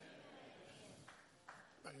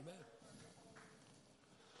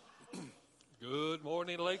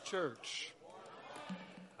Lake Church.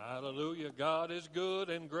 Hallelujah. God is good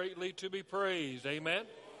and greatly to be praised. Amen.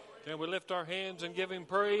 Can we lift our hands and give him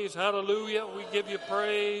praise? Hallelujah. We give you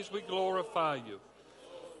praise. We glorify you.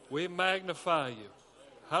 We magnify you.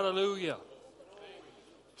 Hallelujah.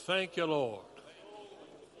 Thank you, Lord.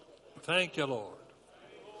 Thank you, Lord.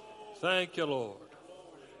 Thank you, Lord.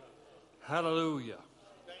 Hallelujah.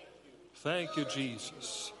 Thank you,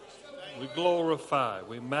 Jesus. We glorify,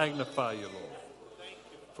 we magnify you, Lord.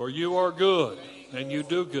 For you are good and you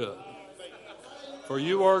do good. For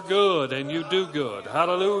you are good and you do good.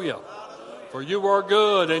 Hallelujah. For you are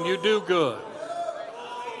good and you do good.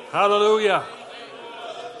 Hallelujah.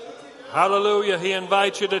 Hallelujah. He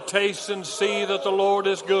invites you to taste and see that the Lord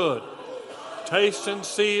is good. Taste and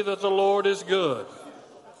see that the Lord is good.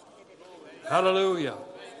 Hallelujah.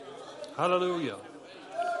 Hallelujah.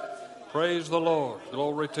 Praise the Lord.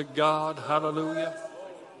 Glory to God. Hallelujah.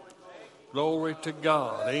 Glory to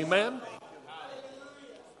God. Amen.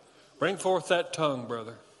 Bring forth that tongue,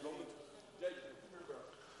 brother.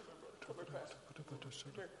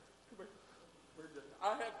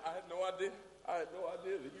 I had no idea. I had no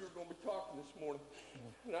idea that you were going to be talking this morning.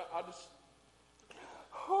 And I just,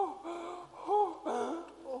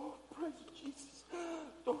 praise Jesus.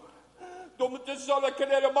 Domete sola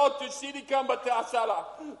kedere motu sidi kambate asala.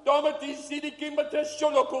 Domete sidi kimbate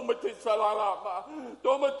solo kumbate salala.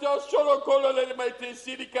 Domete solo kolole mate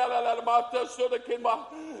sidi kala la mata solo kimba.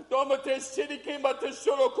 Domete sidi kimbate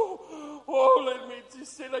solo ko. Oh, let me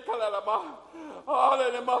sila kala la ma. Ah,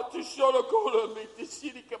 let me mate solo kolole mate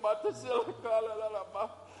sidi kimbate sila kala la ma.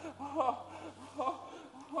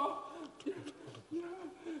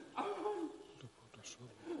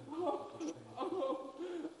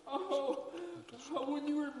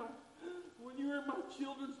 When you were in my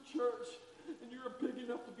children's church and you were big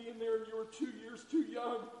enough to be in there and you were 2 years too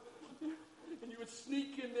young and you would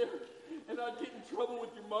sneak in there and I'd get in trouble with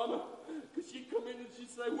your mama because she'd come in and she'd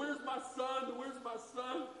say, where's my son? Where's my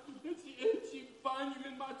son? And she'd find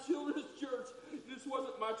you in my children's church. This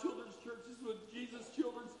wasn't my children's church. This was Jesus'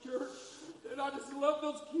 children's church. And I just love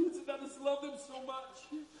those kids and I just love them so much.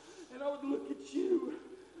 And I would look at you.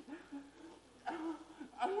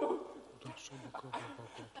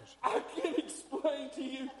 I can't explain to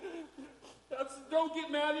you. Don't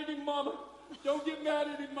get mad at him, Mama. Don't get mad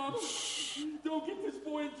at him, Mama. Don't get this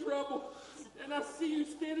boy in trouble. And I see you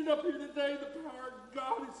standing up here today. The power of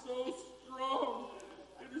God is so strong.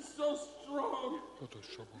 It is so strong.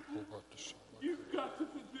 You've got to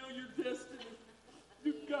fulfill your destiny.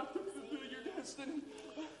 You've got to fulfill your destiny.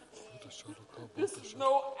 This is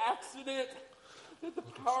no accident that the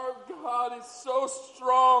power of God is so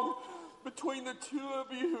strong between the two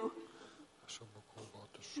of you.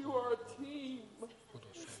 You are a team.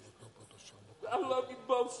 I love you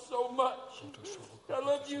both so much. I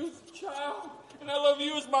love you as a child, and I love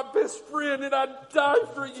you as my best friend, and I'd die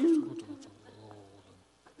for you.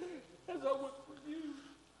 As I would for you.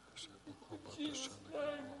 In Jesus'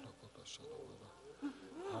 name.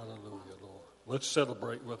 Hallelujah, Lord. Let's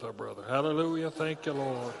celebrate with our brother. Hallelujah. Thank you,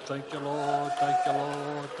 Lord. Thank you, Lord. Thank you,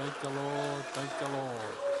 Lord. Thank you, Lord. Thank you, Lord.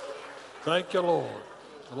 Thank you, Lord.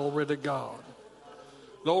 Glory to God.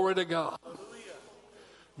 Glory to God.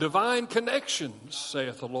 Divine connections,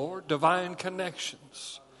 saith the Lord. Divine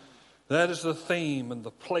connections. That is the theme and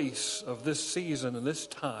the place of this season and this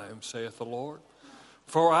time, saith the Lord.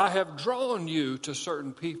 For I have drawn you to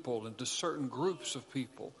certain people and to certain groups of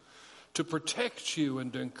people to protect you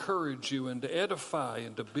and to encourage you and to edify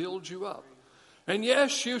and to build you up. And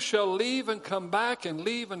yes, you shall leave and come back and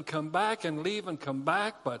leave and come back and leave and come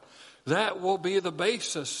back, but that will be the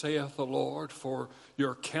basis, saith the Lord, for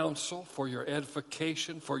your counsel, for your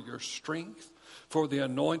edification, for your strength, for the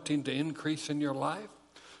anointing to increase in your life.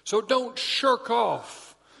 So don't shirk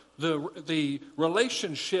off the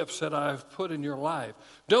relationships that I've put in your life.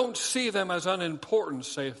 Don't see them as unimportant,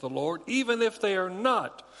 saith the Lord, even if they are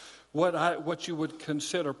not what you would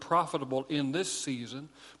consider profitable in this season.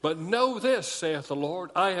 But know this, saith the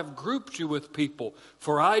Lord, I have grouped you with people,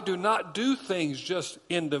 for I do not do things just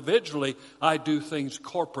individually, I do things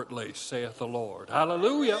corporately, saith the Lord.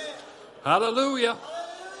 Hallelujah. Hallelujah.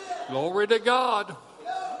 Glory to God.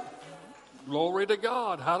 Glory to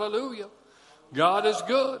God. Hallelujah. God is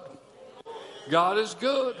good. God is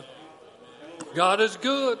good. God is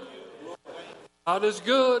good. God is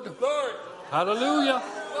good. Hallelujah.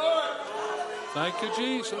 Thank you,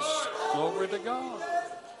 Jesus. Glory to God.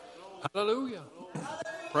 Hallelujah.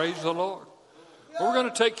 Praise the Lord. We're going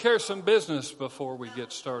to take care of some business before we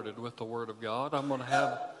get started with the Word of God. I'm going to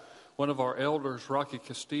have one of our elders, Rocky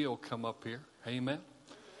Castillo, come up here. Amen.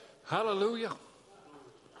 Hallelujah.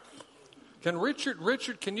 Can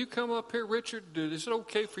Richard, can you come up here? Richard, is it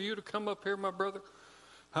okay for you to come up here, my brother?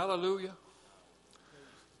 Hallelujah.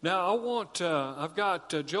 Now, I've got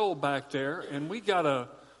Joel back there, and we got a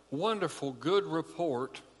wonderful, good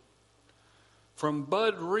report from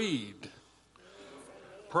Bud Reed.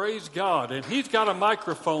 Praise God. And he's got a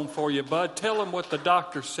microphone for you, Bud. Tell him what the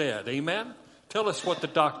doctor said. Amen? Tell us what the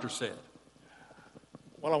doctor said.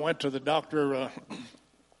 Well, I went to the doctor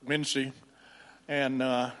Wednesday,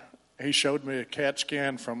 and he showed me a CAT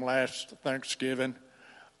scan from last Thanksgiving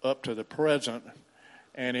up to the present,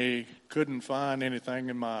 and he couldn't find anything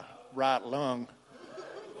in my right lung.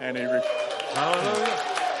 And Hallelujah.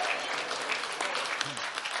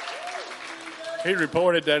 He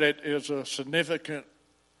reported that it is a significant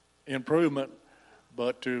improvement,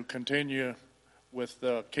 but to continue with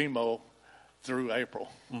the chemo through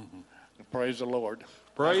April. Mm-hmm. Praise the Lord.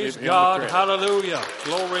 Praise God. Hallelujah.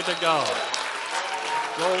 Glory to God.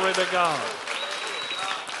 Glory to God.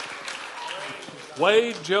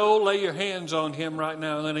 Wade, Joe, lay your hands on him right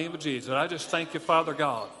now in the name of Jesus. I just thank you, Father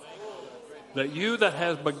God, that you that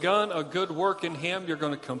has begun a good work in him, you're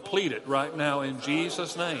going to complete it right now in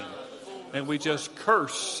Jesus' name. And we just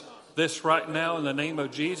curse this right now in the name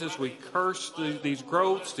of Jesus. We curse these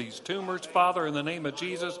growths, these tumors, Father, in the name of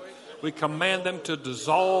Jesus. We command them to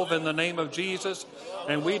dissolve in the name of Jesus.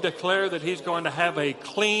 And we declare that he's going to have a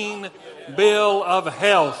clean bill of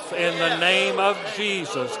health in the name of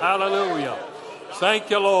Jesus. Hallelujah. Thank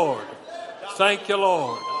you, Lord. Thank you,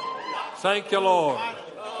 Lord. Thank you, Lord.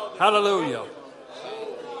 Hallelujah.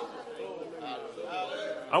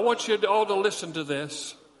 I want you all to listen to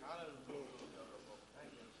this,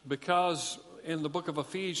 because in the book of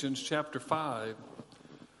Ephesians chapter 5,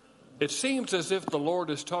 it seems as if the Lord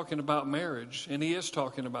is talking about marriage, and he is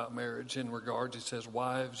talking about marriage in regards. He says,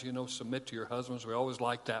 wives, submit to your husbands. We always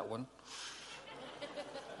like that one.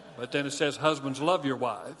 But then it says, husbands, love your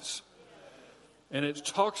wives. And it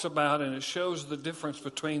talks about and it shows the difference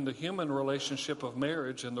between the human relationship of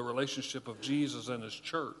marriage and the relationship of Jesus and his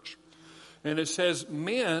church. And it says,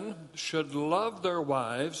 men should love their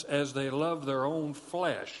wives as they love their own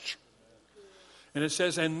flesh. And it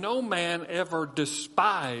says, and no man ever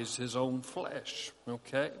despise his own flesh,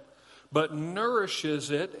 okay? But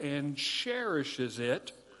nourishes it and cherishes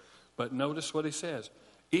it. But notice what he says.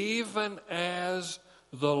 Even as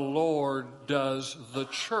the Lord does the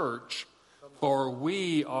church, for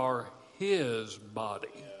we are his body.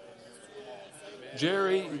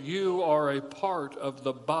 Jerry, you are a part of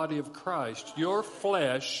the body of Christ. Your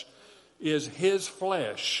flesh is his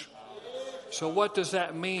flesh. So what does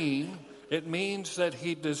that mean? It means that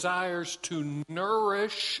he desires to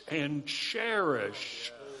nourish and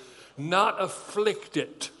cherish, not afflict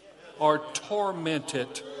it or torment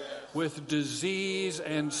it with disease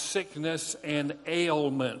and sickness and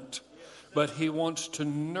ailment. But he wants to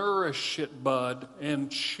nourish it, Bud, and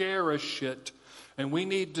cherish it. And we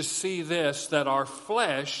need to see this, that our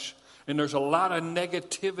flesh, and there's a lot of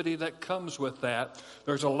negativity that comes with that.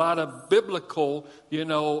 There's a lot of biblical,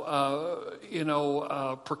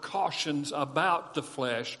 precautions about the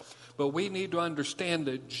flesh. But we need to understand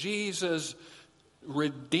that Jesus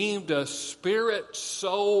redeemed us spirit,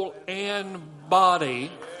 soul, and body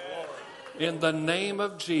in the name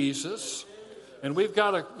of Jesus. And we've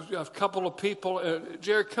got a couple of people.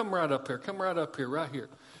 Jerry, come right up here. Come right up here, right here.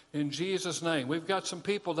 In Jesus' name. We've got some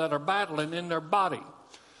people that are battling in their body.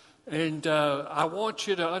 And I want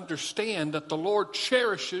you to understand that the Lord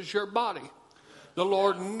cherishes your body. The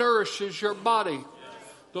Lord nourishes your body.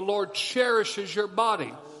 The Lord cherishes your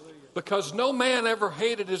body. Because no man ever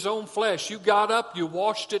hated his own flesh. You got up, you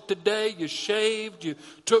washed it today, you shaved, you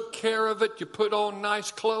took care of it, you put on nice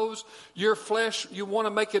clothes. Your flesh, you want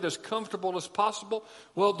to make it as comfortable as possible.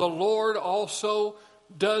 Well, the Lord also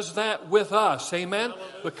does that with us, amen?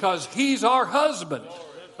 Because he's our husband.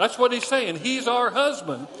 That's what he's saying. He's our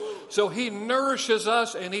husband. So he nourishes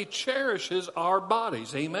us and he cherishes our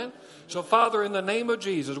bodies, amen? So, Father, in the name of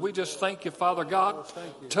Jesus, we just thank you, Father God,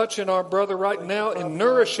 touching our brother right now and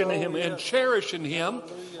nourishing him and cherishing him.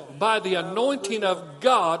 By the anointing of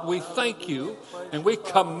God, we thank you, and we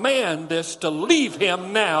command this to leave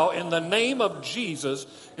him now in the name of Jesus,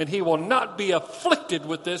 and he will not be afflicted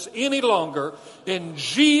with this any longer. In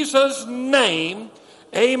Jesus' name,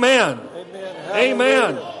 amen.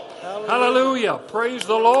 Amen. Hallelujah. Praise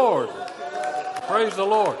the Lord. Praise the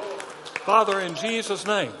Lord. Father, in Jesus'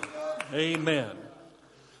 name. Amen.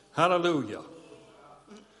 Hallelujah.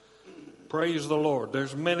 Praise the Lord.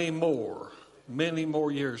 There's many more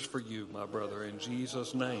years for you, my brother, in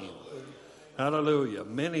Jesus' name. Hallelujah.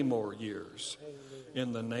 Many more years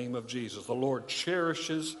in the name of Jesus. The Lord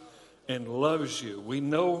cherishes and loves you. We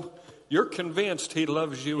know You're convinced He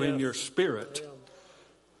loves you in your spirit.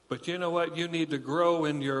 But you know what? You need to grow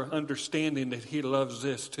in your understanding that He loves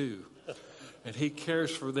this too. And He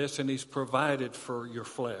cares for this, and He's provided for your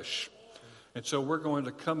flesh. And so we're going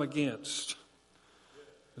to come against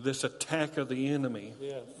this attack of the enemy.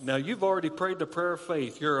 Yes. Now, you've already prayed the prayer of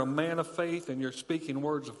faith. You're a man of faith, and you're speaking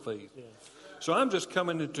words of faith. Yes. So I'm just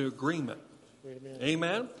coming into agreement. Amen.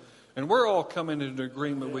 Amen? And we're all coming into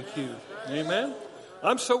agreement with you. Amen?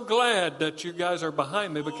 I'm so glad that you guys are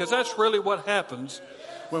behind me, because that's really what happens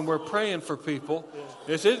when we're praying for people.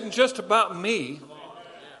 It isn't just about me.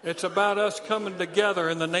 It's about us coming together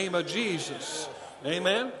in the name of Jesus.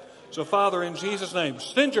 Amen? So, Father, in Jesus' name,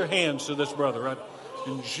 send your hands to this brother. Right?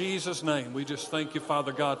 In Jesus' name, we just thank you,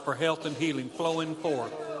 Father God, for health and healing flowing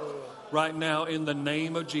forth right now in the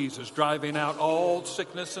name of Jesus, driving out all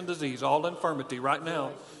sickness and disease, all infirmity right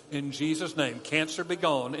now in Jesus' name. Cancer be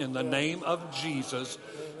gone in the name of Jesus.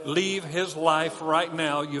 Leave his life right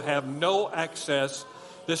now. You have no access.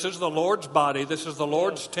 This is the Lord's body. This is the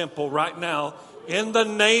Lord's temple right now. In the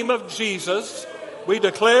name of Jesus, we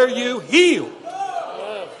declare you healed.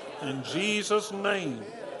 In Jesus' name.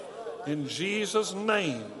 In Jesus'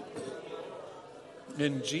 name.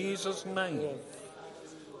 In Jesus' name.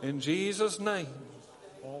 In Jesus' name.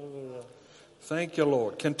 Thank you,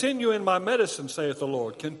 Lord. Continue in my medicine, saith the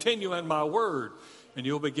Lord. Continue in my word. And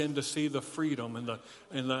you'll begin to see the freedom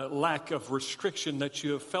and the lack of restriction that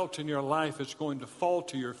you have felt in your life is going to fall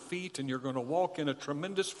to your feet, and you're going to walk in a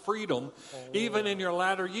tremendous freedom even in your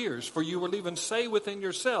latter years. For you will even say within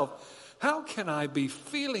yourself, how can I be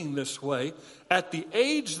feeling this way at the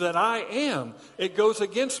age that I am? It goes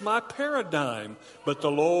against my paradigm. But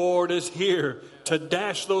the Lord is here to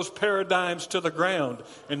dash those paradigms to the ground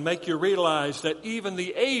and make you realize that even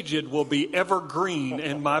the aged will be evergreen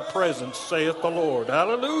in my presence, saith the Lord.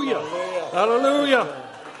 Hallelujah. Hallelujah.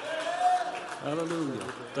 Hallelujah.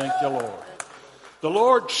 Thank you, Lord. The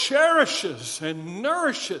Lord cherishes and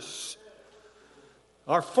nourishes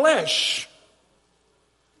our flesh.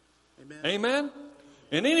 Amen.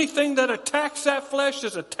 And anything that attacks that flesh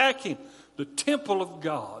is attacking the temple of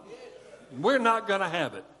God. We're not going to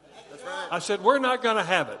have it. I said, we're not going to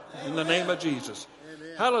have it in the name of Jesus. Amen.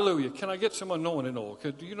 Hallelujah. Can I get some anointing oil?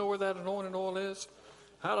 Do you know where that anointing oil is?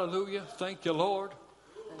 Hallelujah. Thank you, Lord.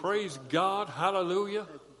 Praise God. Hallelujah.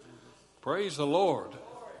 Praise the Lord.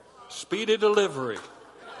 Speedy delivery.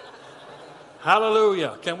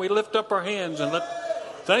 Hallelujah. Can we lift up our hands and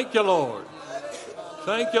thank you, Lord.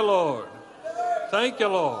 Thank you, Lord. Thank you,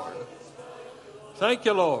 Lord. Thank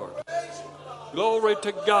you, Lord. Glory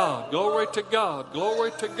to God. Glory to God.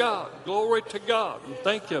 Glory to God. Glory to God.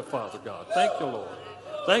 Thank you, Father God. Thank you, Lord.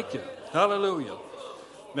 Thank you. Hallelujah.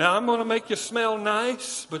 Now, I'm going to make you smell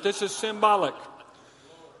nice, but this is symbolic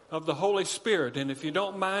of the Holy Spirit. And if you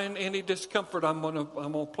don't mind any discomfort, I'm going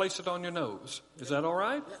to place it on your nose. Is that all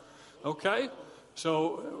right? Okay.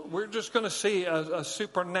 So we're just going to see a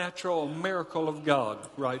supernatural miracle of God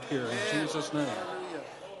right here in Jesus' name.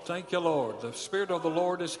 Thank you, Lord. The Spirit of the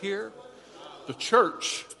Lord is here. The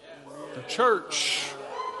church, the church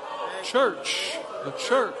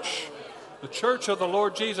of the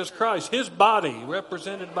Lord Jesus Christ, His body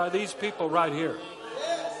represented by these people right here.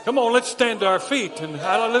 Come on, let's stand to our feet and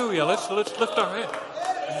hallelujah. Let's lift our hands.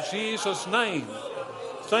 In Jesus' name.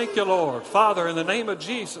 Thank you, Lord. Father, in the name of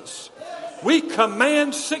Jesus, we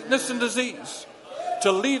command sickness and disease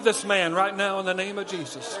to leave this man right now in the name of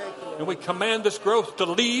Jesus. And we command this growth to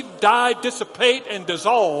leave, die, dissipate, and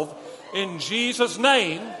dissolve in Jesus'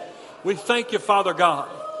 name. We thank you, Father God.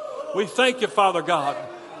 We thank you, Father God,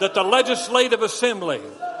 that the legislative assembly,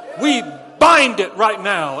 we bind it right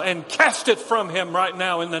now and cast it from him right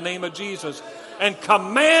now in the name of Jesus. And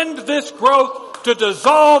command this growth to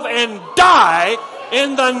dissolve and die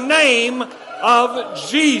in the name of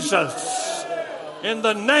Jesus. In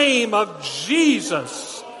the name of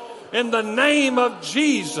Jesus. In the name of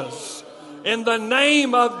Jesus. In the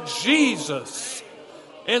name of Jesus.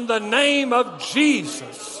 In the name of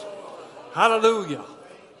Jesus. Hallelujah.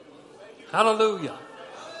 Hallelujah.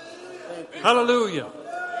 Hallelujah.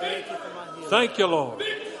 Thank you, Lord.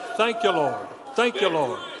 Thank you, Lord. Thank you,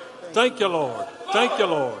 Lord. Thank you, Lord. Thank you,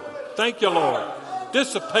 Lord. Thank you, Lord.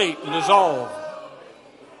 Dissipate and dissolve.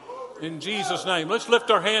 In Jesus' name. Let's lift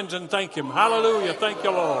our hands and thank Him. Hallelujah. Thank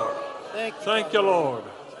you, Lord. Thank you, Lord.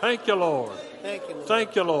 Thank you, Lord.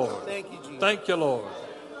 Thank you, Lord. Thank you, Lord.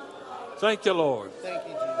 Thank you, Lord.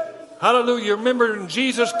 Hallelujah. Remember when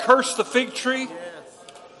Jesus cursed the fig tree?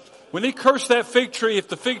 When He cursed that fig tree, if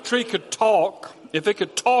the fig tree could talk, if it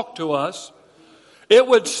could talk to us, it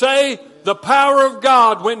would say, the power of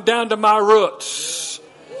God went down to my roots.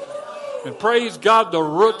 And praise God, the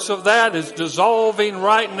roots of that is dissolving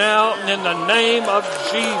right now in the name of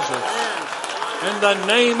Jesus. In the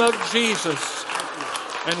name of Jesus.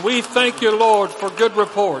 And we thank you, Lord, for good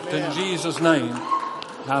report in Jesus' name.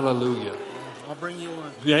 Hallelujah. I'll bring you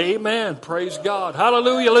one. Amen. Praise God.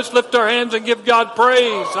 Hallelujah. Let's lift our hands and give God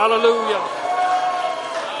praise. Hallelujah.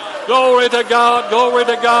 Glory to God. Glory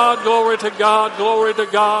to God. Glory to God. Glory to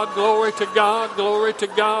God. Glory to God. Glory to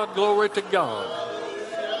God. Glory to God.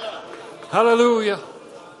 Hallelujah.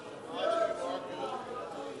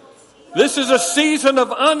 This is a season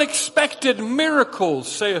of unexpected miracles,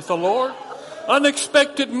 saith the Lord.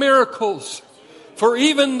 Unexpected miracles. For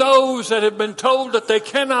even those that have been told that they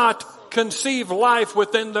cannot conceive life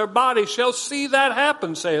within their body shall see that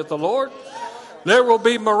happen, saith the Lord. There will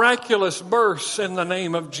be miraculous births in the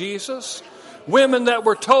name of Jesus. Women that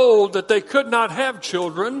were told that they could not have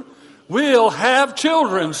children will have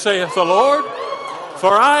children, saith the Lord.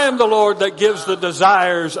 For I am the Lord that gives the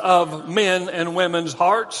desires of men and women's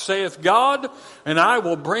hearts, saith God, and I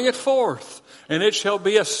will bring it forth. And it shall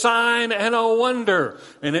be a sign and a wonder,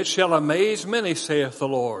 and it shall amaze many, saith the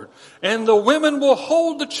Lord. And the women will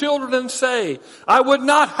hold the children and say, I would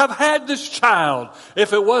not have had this child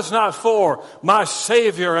if it was not for my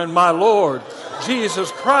Savior and my Lord, Jesus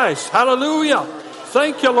Christ. Hallelujah.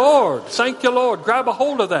 Thank you, Lord. Thank you, Lord. Grab a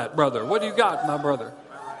hold of that, brother. What do you got, my brother?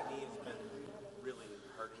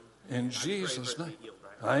 In Jesus' name.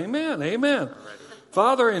 Amen. Amen.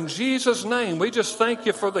 Father, in Jesus' name, we just thank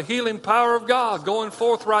you for the healing power of God going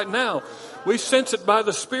forth right now. We sense it by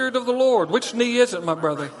the Spirit of the Lord. Which knee is it, my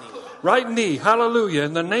brother? Right knee. Hallelujah.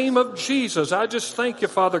 In the name of Jesus, I just thank you,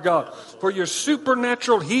 Father God, for your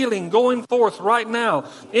supernatural healing going forth right now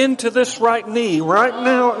into this right knee. Right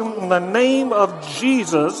now, in the name of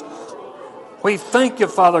Jesus, we thank you,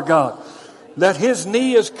 Father God, that his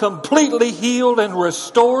knee is completely healed and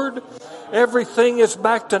restored. Everything is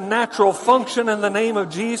back to natural function in the name of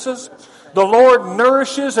Jesus. The Lord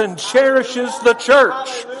nourishes and cherishes the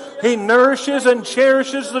church. He nourishes and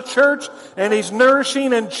cherishes the church, and he's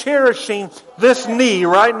nourishing and cherishing this knee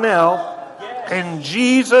right now. In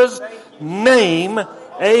Jesus' name,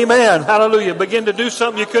 amen. Hallelujah. Begin to do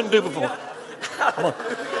something you couldn't do before. Come on.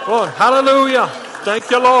 Come on. Hallelujah. Thank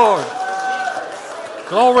you, Lord.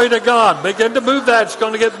 Glory to God. Begin to move that. It's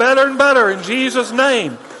going to get better and better in Jesus'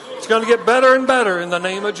 name. It's going to get better and better in the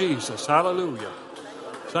name of Jesus. Hallelujah.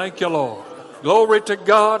 Thank you, Lord. Glory to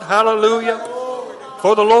God. Hallelujah.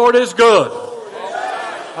 For the Lord is good.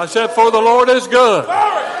 I said, for the Lord is good.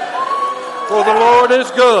 For the Lord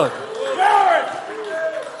is good.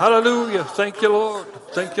 Hallelujah. Thank you, Lord.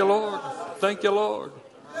 Thank you, Lord. Thank you, Lord.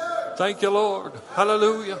 Thank you, Lord.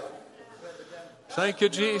 Hallelujah. Thank you,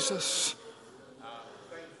 Jesus.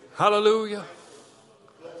 Hallelujah.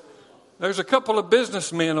 There's a couple of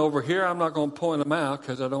businessmen over here. I'm not going to point them out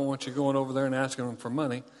because I don't want you going over there and asking them for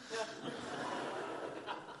money.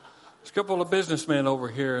 There's a couple of businessmen over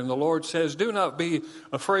here, and the Lord says, do not be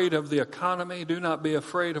afraid of the economy. Do not be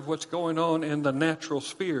afraid of what's going on in the natural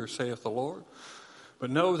sphere, saith the Lord.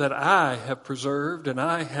 But know that I have preserved and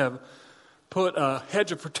I have put a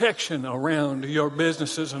hedge of protection around your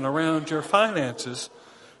businesses and around your finances,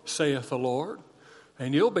 saith the Lord.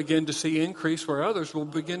 And you'll begin to see increase where others will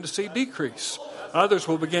begin to see decrease. Others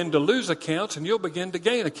will begin to lose accounts and you'll begin to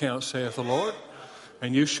gain accounts, saith the Lord.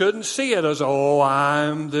 And you shouldn't see it as, oh,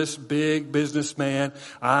 I'm this big businessman.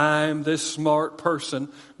 I'm this smart person.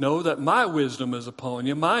 Know that my wisdom is upon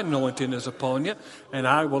you. My anointing is upon you. And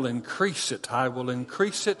I will increase it. I will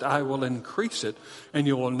increase it. I will increase it. And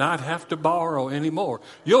you will not have to borrow anymore.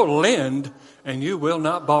 You'll lend and you will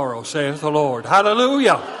not borrow, saith the Lord.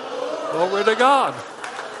 Hallelujah. Glory to God.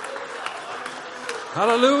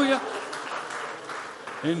 Hallelujah.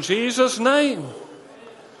 In Jesus' name.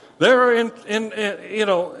 There are,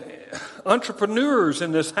 entrepreneurs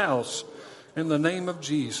in this house in the name of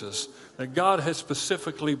Jesus that God has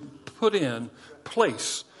specifically put in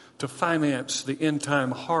place to finance the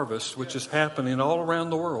end-time harvest, which is happening all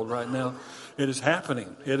around the world right now. It is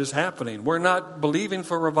happening. It is happening. We're not believing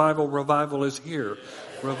for revival. Revival is here.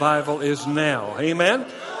 Revival is now. Amen?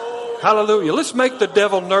 Hallelujah. Let's make the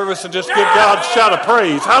devil nervous and just give God a shout of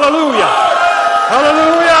praise. Hallelujah.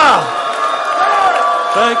 Hallelujah.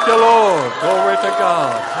 Thank you, Lord. Glory to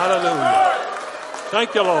God. Hallelujah.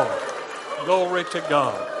 Thank you, Lord. Glory to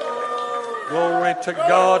God. Glory to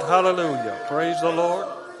God. Hallelujah. Praise the Lord.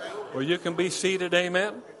 Well, you can be seated.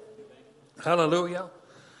 Amen. Hallelujah.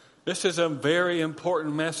 This is a very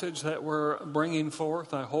important message that we're bringing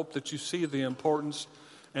forth. I hope that you see the importance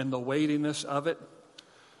and the weightiness of it.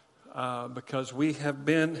 Because we have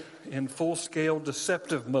been in full-scale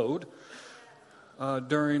deceptive mode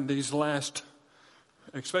during these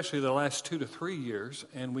especially the last 2 to 3 years,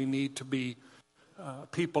 and we need to be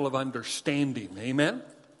people of understanding. Amen?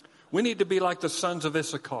 We need to be like the sons of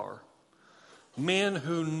Issachar, men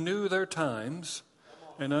who knew their times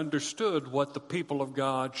and understood what the people of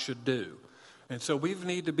God should do. And so we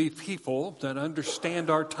need to be people that understand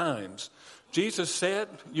our times. Jesus said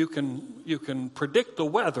you can predict the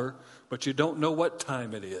weather, but you don't know what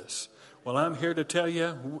time it is. Well, I'm here to tell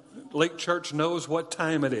you, Lake Church knows what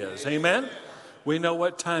time it is. Amen? We know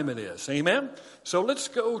what time it is. Amen? So let's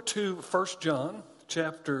go to 1 John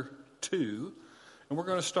chapter 2, and we're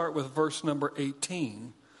going to start with verse number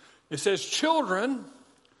 18. It says, "Children,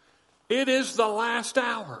 it is the last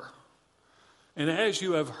hour. And as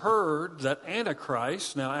you have heard that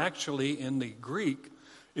Antichrist," now actually in the Greek,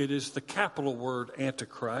 it is the capital word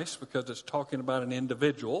Antichrist because it's talking about an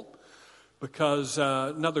individual. Because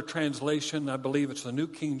another translation, I believe it's the New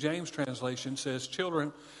King James translation, says,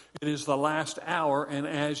 "Children, it is the last hour, and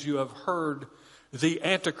as you have heard, the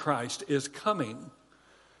Antichrist is coming."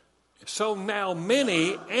 So now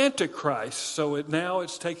many Antichrists, so now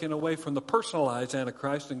it's taken away from the personalized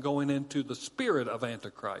Antichrist and going into the spirit of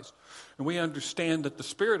Antichrist. And we understand that the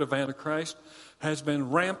spirit of Antichrist has been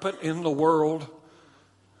rampant in the world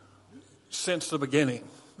since the beginning.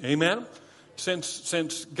 Amen?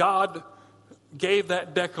 Since God gave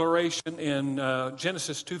that declaration in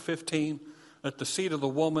Genesis 2:15 that the seed of the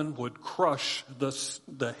woman would crush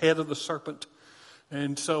the head of the serpent.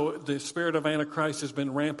 And so the spirit of Antichrist has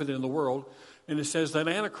been rampant in the world. And it says that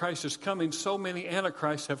Antichrist is coming. So many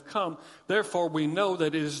Antichrists have come. Therefore, we know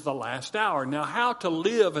that it is the last hour. Now, how to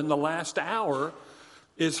live in the last hour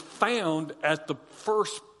is found at the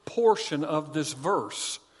first portion of this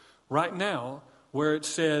verse right now, where it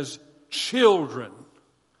says, "Children,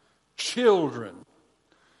 children,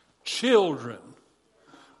 children."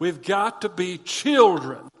 We've got to be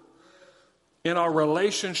children in our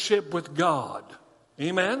relationship with God.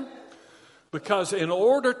 Amen? Because in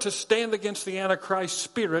order to stand against the Antichrist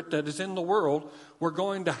spirit that is in the world, we're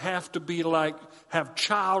going to have have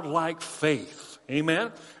childlike faith.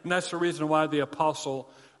 Amen? And that's the reason why the Apostle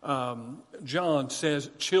John says,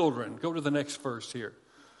 "Children." Go to the next verse here.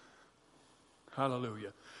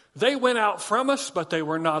 Hallelujah. "They went out from us, but they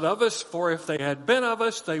were not of us. For if they had been of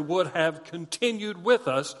us, they would have continued with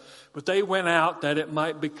us. But they went out that it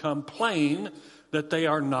might become plain that they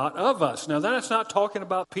are not of us." Now, that's not talking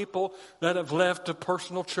about people that have left a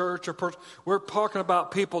personal church. We're talking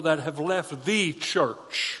about people that have left the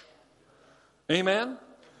church. Amen?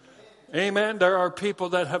 Amen. There are people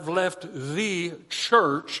that have left the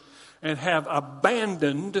church and have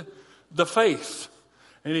abandoned the faith.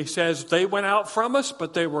 And he says, they went out from us,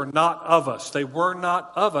 but they were not of us. They were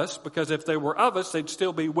not of us, because if they were of us, they'd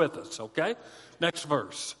still be with us. Okay? Next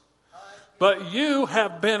verse. "But you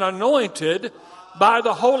have been anointed by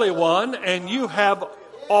the Holy One, and you have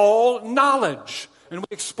all knowledge." And we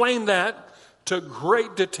explained that to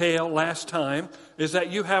great detail last time, is that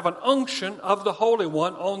you have an unction of the Holy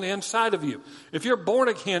One on the inside of you. If you're born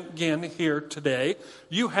again here today,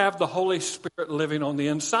 you have the Holy Spirit living on the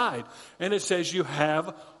inside. And it says you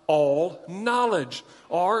have all knowledge.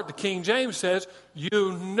 Or the King James says,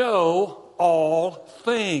 you know all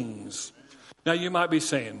things. Now you might be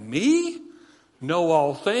saying, "Me? Know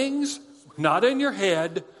all things?" Not in your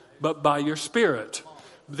head, but by your spirit.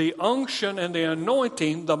 The unction and the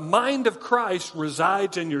anointing, the mind of Christ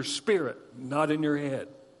resides in your spirit, not in your head.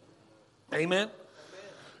 Amen?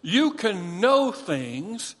 You can know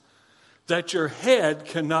things that your head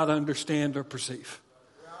cannot understand or perceive,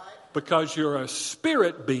 because you're a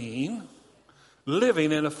spirit being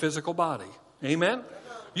living in a physical body. Amen?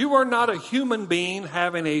 You are not a human being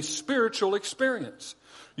having a spiritual experience.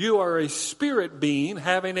 You are a spirit being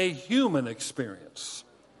having a human experience.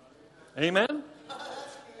 Amen?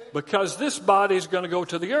 Because this body is going to go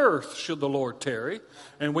to the earth, should the Lord tarry,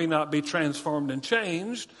 and we not be transformed and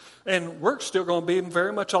changed. And we're still going to be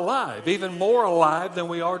very much alive, even more alive than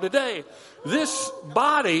we are today. This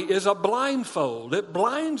body is a blindfold. It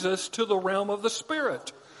blinds us to the realm of the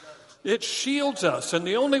Spirit. It shields us. And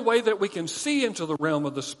the only way that we can see into the realm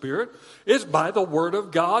of the Spirit is by the Word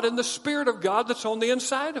of God and the Spirit of God that's on the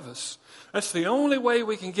inside of us. That's the only way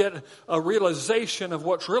we can get a realization of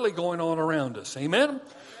what's really going on around us. Amen?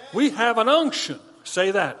 We have an unction.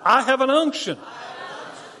 Say that. I have an unction.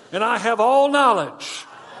 And I have all knowledge.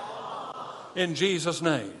 In Jesus'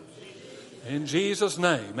 name. In Jesus'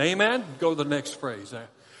 name. Amen? Go to the next phrase there.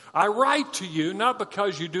 "I write to you not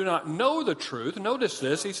because you do not know the truth." Notice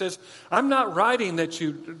this. He says, I'm not writing that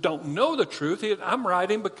you don't know the truth. I'm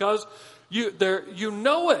writing because You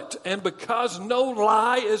know it, and because no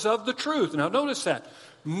lie is of the truth. Now notice that.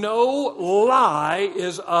 No lie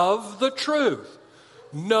is of the truth.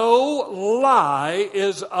 No lie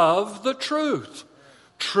is of the truth.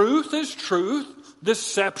 Truth is truth.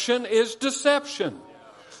 Deception is deception.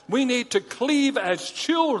 We need to cleave as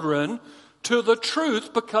children to the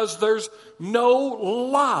truth because there's no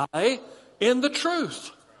lie in the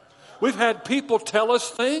truth. We've had people tell us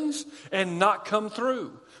things and not come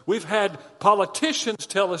through. We've had politicians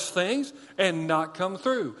tell us things and not come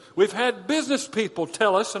through. We've had business people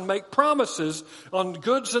tell us and make promises on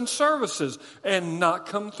goods and services and not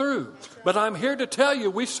come through. But I'm here to tell you,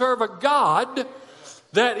 we serve a God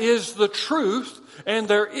that is the truth, and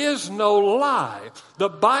there is no lie. The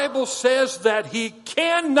Bible says that He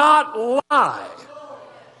cannot lie.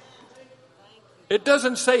 It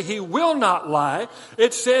doesn't say He will not lie.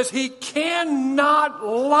 It says He cannot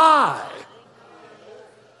lie.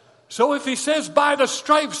 So if He says, by the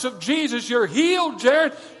stripes of Jesus you're healed,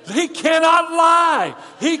 Jared, He cannot lie.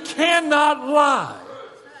 He cannot lie.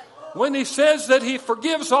 When He says that He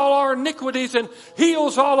forgives all our iniquities and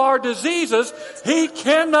heals all our diseases, He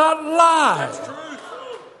cannot lie.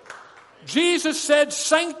 Jesus said,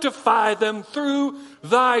 sanctify them through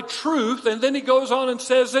thy truth. And then He goes on and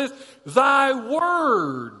says this, thy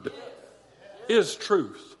word is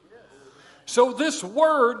truth. So this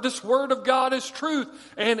word of God is truth.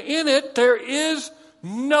 And in it there is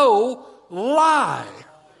no lie.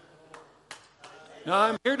 Now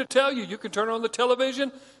I'm here to tell you, you can turn on the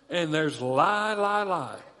television and there's lie, lie,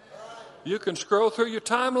 lie. You can scroll through your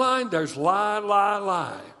timeline, there's lie, lie,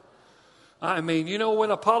 lie. I mean, you know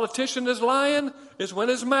when a politician is lying? Is when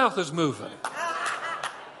his mouth is moving.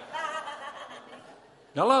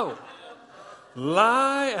 Hello.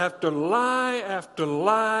 Lie after lie after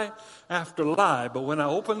lie after lie. But when I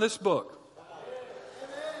open this book,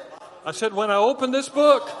 I said, when I open this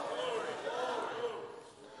book,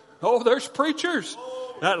 oh, there's preachers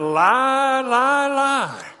that lie, lie,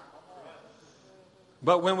 lie.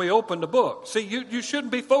 But when we open the book, see, you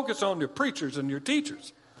shouldn't be focused on your preachers and your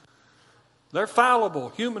teachers. They're fallible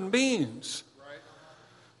human beings.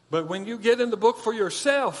 But when you get in the book for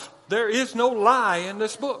yourself, there is no lie in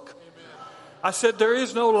this book. I said there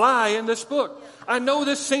is no lie in this book. I know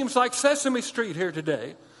this seems like Sesame Street here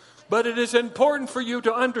today, but it is important for you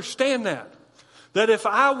to understand that if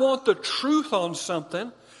I want the truth on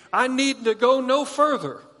something, I need to go no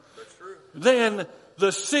further than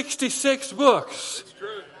the 66 books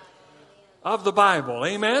of the Bible.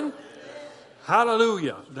 Amen?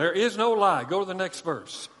 Hallelujah. There is no lie. Go to the next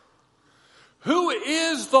verse. Who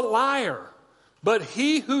is the liar but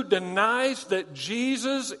he who denies that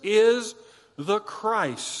Jesus is the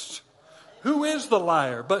Christ? Who is the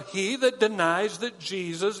liar but he that denies that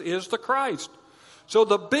Jesus is the Christ? So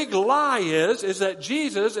the big lie is that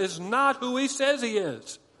Jesus is not who He says He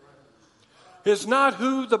is. Is not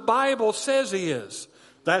who the Bible says He is.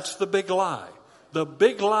 That's the big lie. The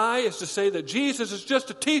big lie is to say that Jesus is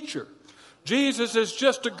just a teacher. Jesus is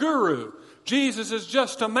just a guru. Jesus is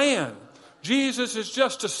just a man. Jesus is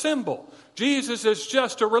just a symbol. Jesus is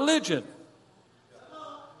just a religion.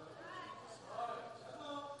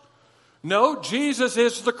 No, Jesus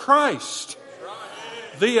is the Christ,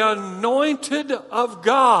 the anointed of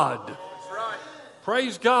God.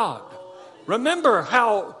 Praise God. Remember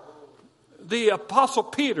how the Apostle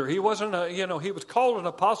Peter, he wasn't he was called an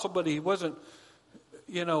apostle, but he wasn't,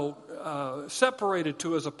 separated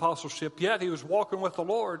to his apostleship yet. He was walking with the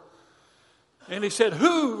Lord. And he said,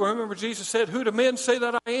 remember Jesus said, who do men say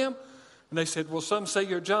that I am? And they said, well, some say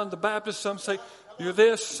you're John the Baptist, some say you're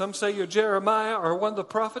this, some say you're Jeremiah or one of the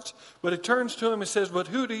prophets. But he turns to him and says, but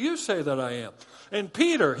who do you say that I am? And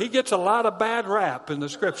Peter, he gets a lot of bad rap in the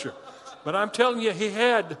scripture. But I'm telling you, he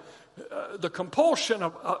had the compulsion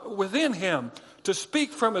within him to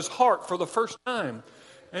speak from his heart for the first time.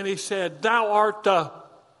 And he said, thou art the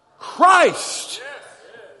Christ.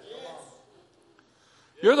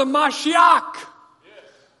 You're the Mashiach.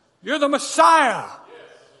 You're the Messiah.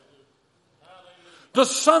 The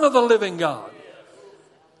Son of the living God.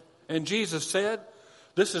 And Jesus said,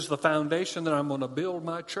 this is the foundation that I'm going to build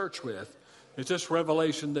my church with. It's this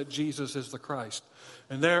revelation that Jesus is the Christ.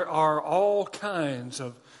 And there are all kinds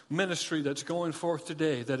of ministry that's going forth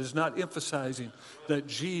today that is not emphasizing that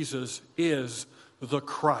Jesus is the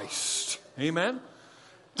Christ. Amen?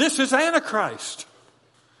 This is Antichrist.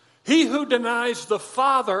 He who denies the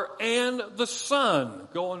Father and the Son.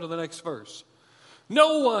 Go on to the next verse.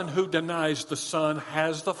 No one who denies the Son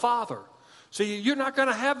has the Father. See, you're not going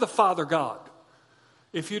to have the Father God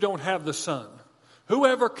if you don't have the Son.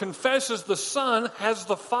 Whoever confesses the Son has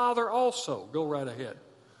the Father also. Go right ahead.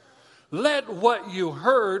 let what you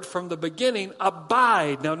heard from the beginning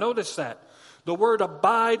abide. Now notice that. The word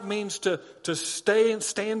abide means to stay and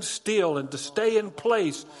stand still and to stay in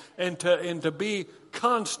place and to be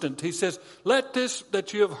constant. He says, let this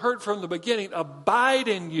that you have heard from the beginning abide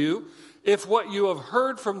in you. If what you have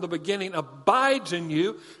heard from the beginning abides in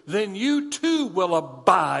you, then you too will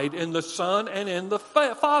abide in the Son and in the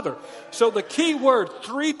Father. So the key word,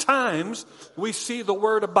 3 times we see the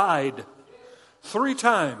word abide. 3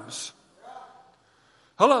 times.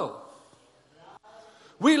 Hello.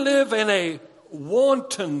 We live in a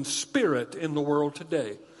wanton spirit in the world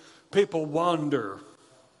today. People wander.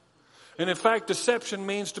 And in fact, deception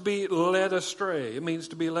means to be led astray. It means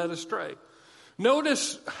to be led astray.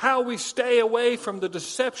 Notice how we stay away from the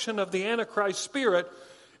deception of the Antichrist spirit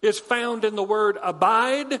is found in the word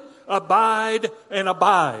abide, abide, and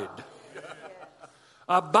abide.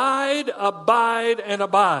 Abide, abide, and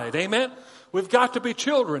abide. Amen? We've got to be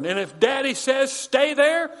children. And if Daddy says stay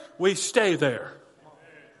there, we stay there.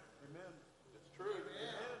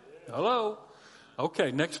 Hello?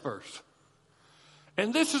 Okay, next verse.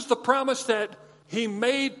 And this is the promise that he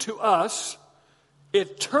made to us,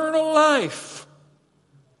 eternal life.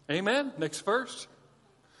 Amen? Next verse.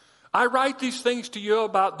 I write these things to you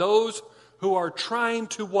about those who are trying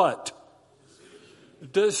to what?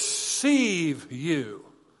 Deceive you.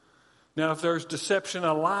 Now, if there's deception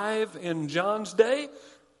alive in John's day,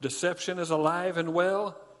 deception is alive and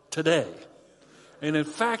well today. And in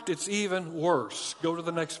fact, it's even worse. Go to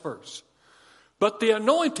the next verse. But the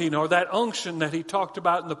anointing, or that unction that he talked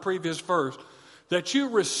about in the previous verse, that you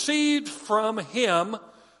received from him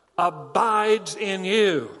abides in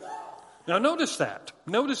you. Now notice that.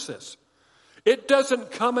 Notice this. It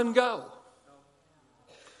doesn't come and go.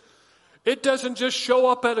 It doesn't just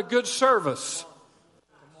show up at a good service.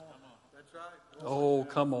 Oh,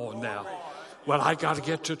 come on now. Well, I got to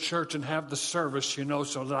get to church and have the service,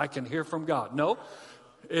 so that I can hear from God. No,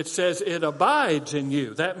 it says it abides in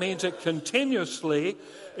you. That means it continuously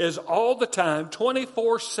is all the time,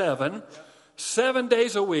 24/7, 7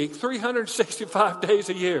 days a week, 365 days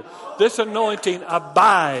a year. This anointing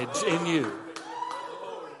abides in you.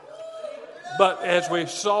 But as we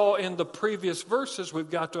saw in the previous verses,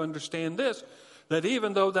 we've got to understand this, that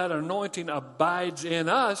even though that anointing abides in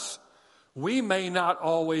us, we may not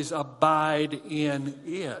always abide in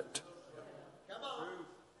it.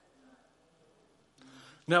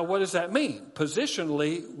 Now, what does that mean?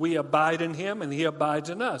 Positionally, we abide in him and he abides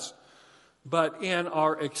in us. But in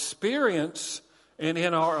our experience and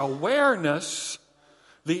in our awareness,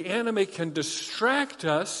 the enemy can distract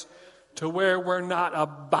us to where we're not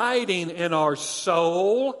abiding in our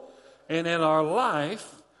soul and in our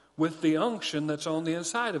life with the unction that's on the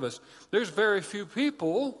inside of us. There's very few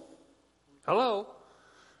people,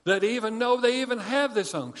 that even know they even have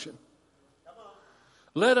this unction.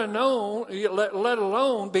 Let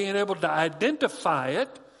alone being able to identify it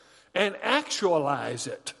and actualize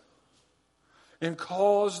it and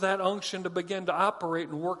cause that unction to begin to operate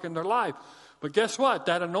and work in their life. But guess what?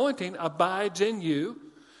 That anointing abides in you,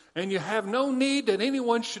 and you have no need that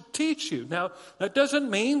anyone should teach you. Now, that doesn't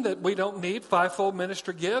mean that we don't need fivefold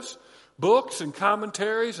ministry gifts, books and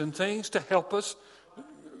commentaries and things to help us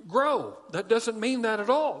grow. That doesn't mean that at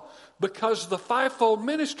all, because the fivefold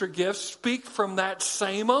ministry gifts speak from that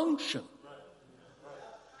same unction.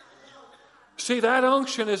 See, that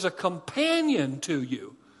unction is a companion to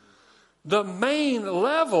you. The main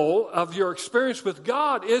level of your experience with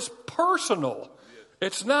God is personal.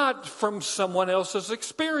 It's not from someone else's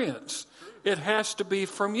experience. It has to be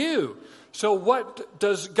from you. So what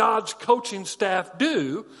does God's coaching staff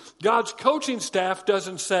do? God's coaching staff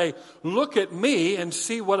doesn't say, look at me and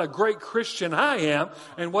see what a great Christian I am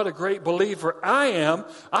and what a great believer I am.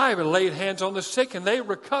 I laid hands on the sick and they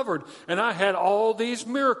recovered. And I had all these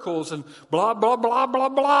miracles and blah, blah, blah, blah,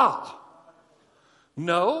 blah.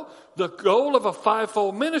 No, the goal of a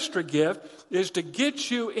fivefold ministry gift is to get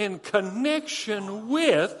you in connection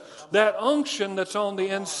with that unction that's on the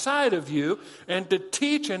inside of you and to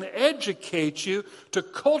teach and educate you to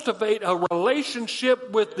cultivate a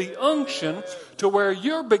relationship with the unction to where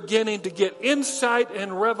you're beginning to get insight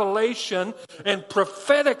and revelation and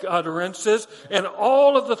prophetic utterances, and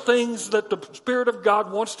all of the things that the Spirit of God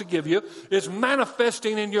wants to give you is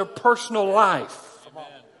manifesting in your personal life.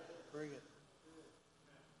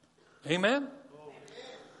 Amen?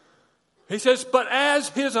 He says, but as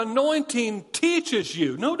his anointing teaches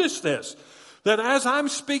you, notice this, that as I'm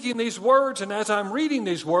speaking these words and as I'm reading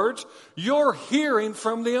these words, you're hearing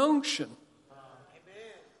from the unction.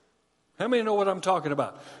 How many know what I'm talking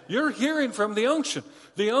about? You're hearing from the unction.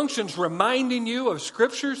 The unction's reminding you of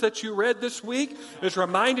scriptures that you read this week. It's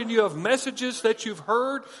reminding you of messages that you've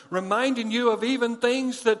heard, reminding you of even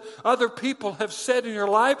things that other people have said in your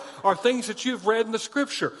life or things that you've read in the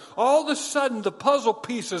scripture. All of a sudden, the puzzle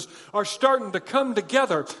pieces are starting to come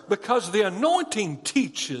together because the anointing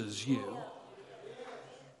teaches you.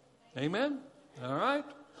 Amen? All right?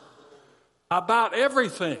 About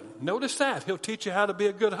everything. Notice that. He'll teach you how to be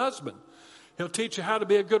a good husband. He'll teach you how to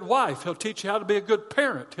be a good wife. He'll teach you how to be a good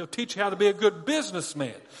parent. He'll teach you how to be a good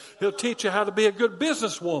businessman. He'll teach you how to be a good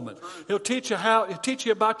businesswoman. He'll teach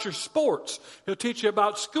you about your sports. He'll teach you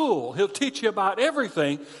about school. He'll teach you about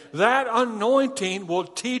everything. That anointing will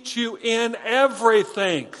teach you in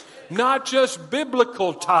everything. Not just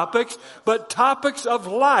biblical topics, but topics of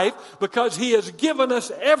life, because He has given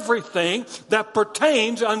us everything that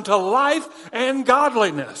pertains unto life and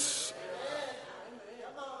godliness.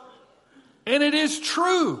 And it is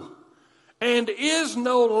true and is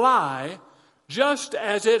no lie, just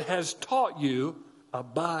as it has taught you,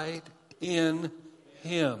 abide in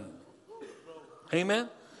Him. Amen?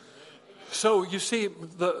 So you see,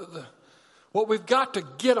 what we've got to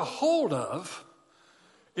get a hold of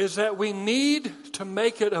is that we need to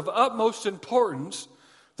make it of utmost importance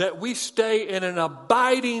that we stay in an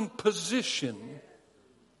abiding position.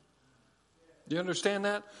 Do you understand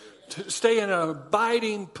that? To stay in an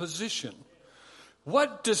abiding position.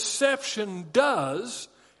 What deception does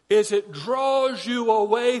is it draws you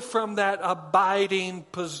away from that abiding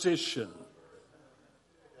position.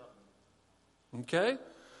 Okay?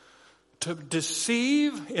 To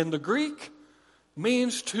deceive in the Greek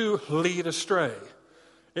means to lead astray.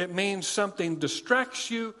 It means something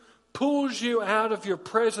distracts you, pulls you out of your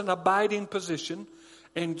present abiding position,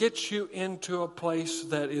 and gets you into a place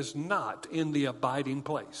that is not in the abiding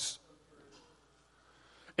place.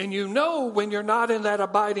 And you know when you're not in that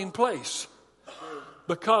abiding place,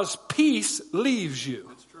 because peace leaves you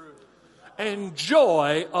and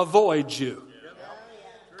joy avoids you.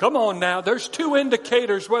 Come on now, there's two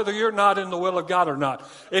indicators whether you're not in the will of God or not.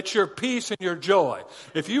 It's your peace and your joy.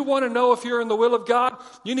 If you want to know if you're in the will of God,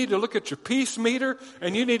 you need to look at your peace meter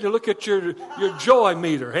and you need to look at your joy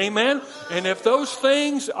meter. Amen? And if those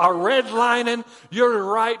things are redlining, you're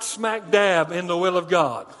right smack dab in the will of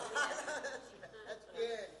God.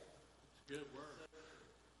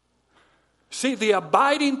 See, the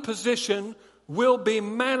abiding position will be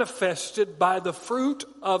manifested by the fruit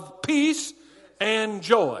of peace and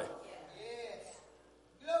joy.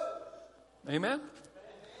 Amen? And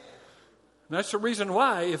that's the reason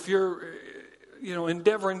why, if you're,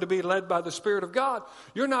 endeavoring to be led by the Spirit of God,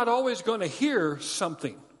 you're not always going to hear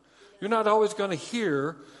something. You're not always going to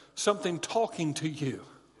hear something talking to you.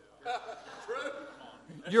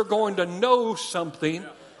 You're going to know something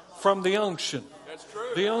from the unction.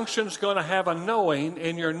 The unction's going to have a knowing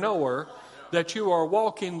in your knower that you are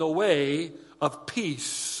walking the way of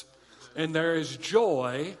peace and there is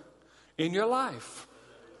joy in your life.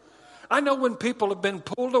 I know when people have been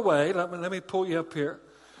pulled away, let me pull you up here,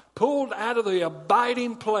 pulled out of the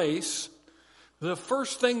abiding place, the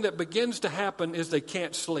first thing that begins to happen is they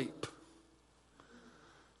can't sleep.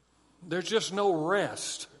 There's just no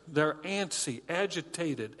rest. They're antsy,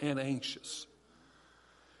 agitated, and anxious.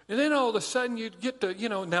 And then all of a sudden you get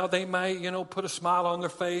to, now they may, put a smile on their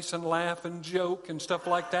face and laugh and joke and stuff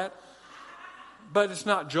like that. But it's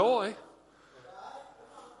not joy.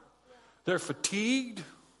 They're fatigued.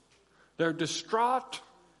 They're distraught.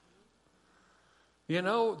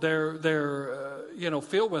 They're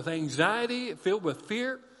filled with anxiety, filled with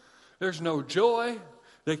fear. There's no joy.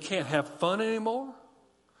 They can't have fun anymore.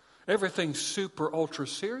 Everything's super ultra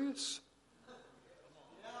serious.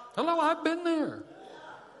 Hello, I've been there.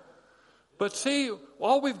 But see,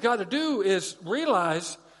 all we've got to do is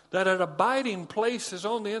realize that an abiding place is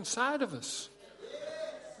on the inside of us.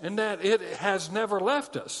 And that it has never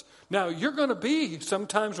left us. Now, you're going to be,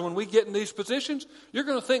 sometimes when we get in these positions, you're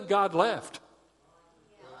going to think God left.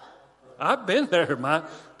 I've been there, my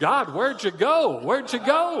God, where'd you go? Where'd you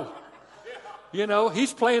go?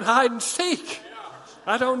 He's playing hide and seek.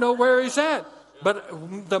 I don't know where he's at.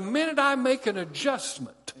 But the minute I make an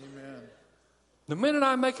adjustment,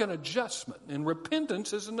 and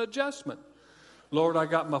repentance is an adjustment. Lord, I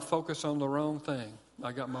got my focus on the wrong thing.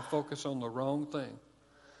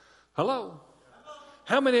 Hello?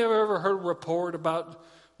 How many have ever heard a report about,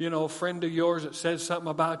 a friend of yours that says something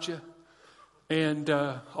about you, and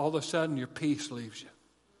all of a sudden your peace leaves you?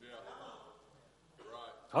 Yeah.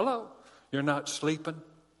 Right. Hello? You're not sleeping?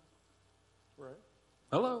 Right.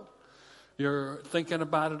 Hello? You're thinking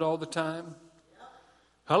about it all the time?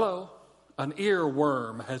 Hello? an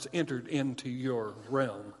earworm has entered into your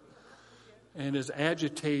realm and is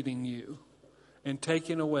agitating you and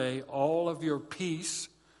taking away all of your peace.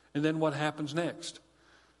 And then what happens next?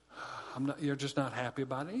 You're just not happy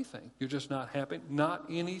about anything. You're just not happy. Not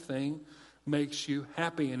anything makes you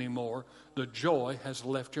happy anymore. The joy has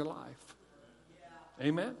left your life.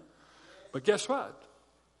 Amen? But guess what?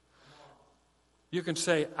 You can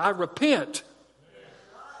say, I repent.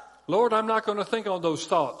 Lord, I'm not going to think on those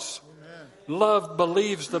thoughts. Love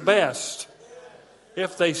believes the best.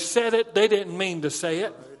 If they said it, they didn't mean to say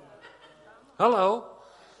it. Hello?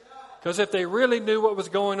 Because if they really knew what was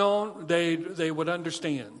going on, they would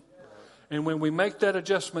understand. And when we make that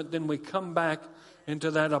adjustment, then we come back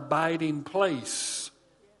into that abiding place.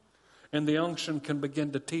 And the unction can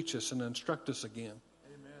begin to teach us and instruct us again.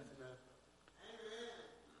 Amen.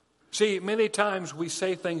 See, many times we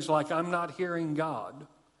say things like, I'm not hearing God.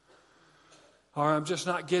 Or I'm just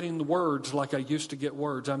not getting the words like I used to get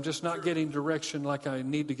words. I'm just not getting direction like I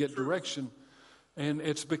need to get direction. And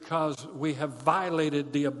it's because we have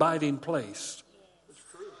violated the abiding place.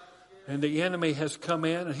 And the enemy has come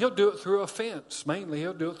in, and he'll do it through offense. Mainly,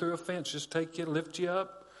 he'll do it through offense. Just take you, lift you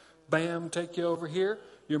up, bam, take you over here.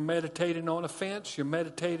 You're meditating on offense. You're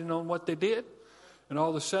meditating on what they did. And all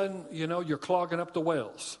of a sudden, you're clogging up the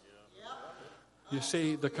wells. You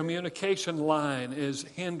see, the communication line is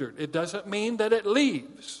hindered. It doesn't mean that it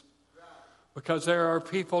leaves. Because there are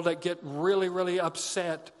people that get really, really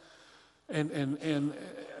upset. And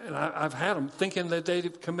I've had them thinking that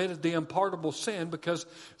they've committed the unpardonable sin because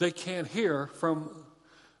they can't hear from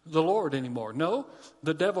the Lord anymore. No,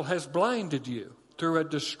 the devil has blinded you through a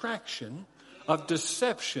distraction of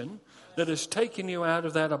deception that has taken you out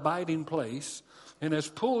of that abiding place and has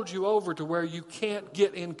pulled you over to where you can't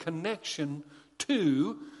get in connection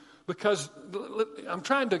to, because I'm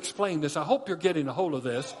trying to explain this. I hope you're getting a hold of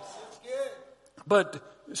this. But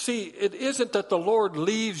see, it isn't that the Lord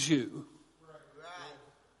leaves you.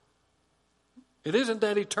 It isn't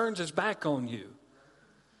that he turns his back on you.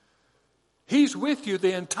 He's with you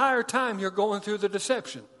the entire time you're going through the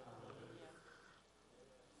deception.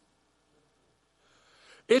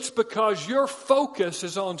 It's because your focus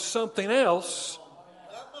is on something else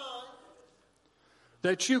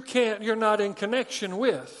that you're not in connection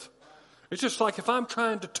with. It's just like if I'm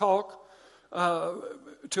trying to talk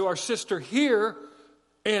to our sister here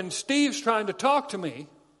and Steve's trying to talk to me.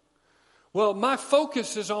 Well, my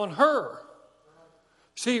focus is on her.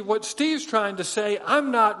 See, what Steve's trying to say,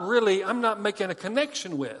 I'm not making a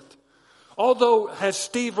connection with. Although, has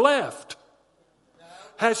Steve left? No.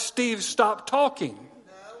 Has Steve stopped talking?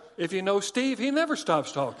 No. If you know Steve, he never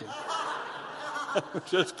stops talking. I'm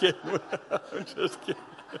just kidding. I'm just kidding.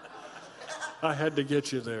 I had to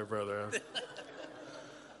get you there, brother.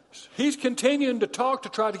 He's continuing to talk to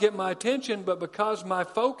try to get my attention, but because my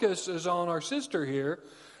focus is on our sister here,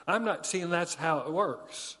 I'm not seeing that's how it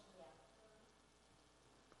works.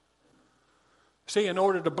 See, in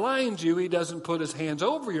order to blind you, he doesn't put his hands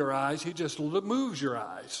over your eyes. He just moves your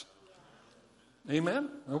eyes. Amen?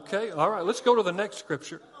 Okay, all right. Let's go to the next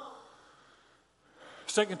scripture.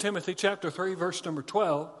 2 Timothy chapter 3, verse number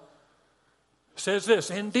 12 says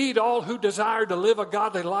this, Indeed, all who desire to live a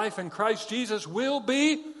godly life in Christ Jesus will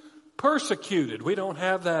be persecuted. We don't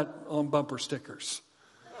have that on bumper stickers.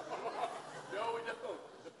 No, we don't.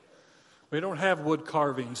 We don't have wood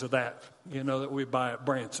carvings of that, that we buy at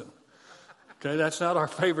Branson. Okay, that's not our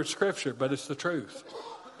favorite scripture, but it's the truth.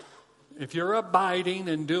 If you're abiding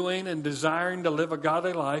and doing and desiring to live a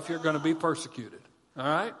godly life, you're going to be persecuted. All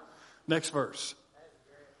right? Next verse.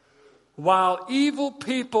 While evil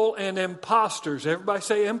people and imposters, everybody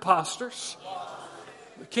say imposters.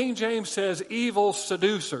 The King James says evil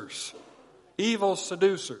seducers. Evil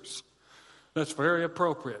seducers. That's very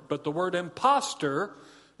appropriate. But the word impostor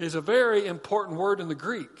is a very important word in the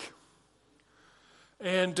Greek.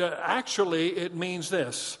 And actually, it means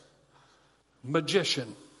this.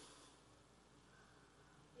 Magician.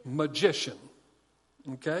 Magician.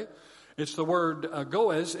 Okay? It's the word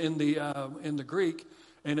goes in the Greek,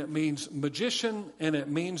 and it means magician, and it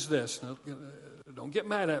means this. Now, don't get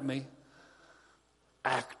mad at me.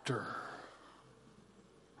 Actor.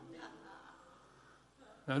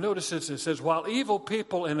 Now notice this. It says, while evil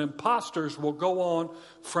people and impostors will go on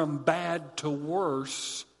from bad to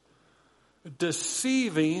worse,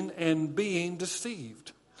 deceiving and being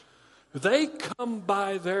deceived. They come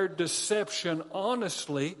by their deception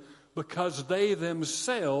honestly because they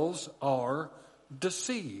themselves are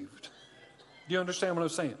deceived. Do you understand what I'm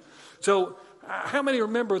saying? So, how many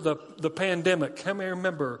remember the pandemic? How many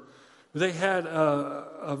remember they had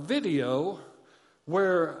a video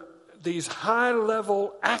where these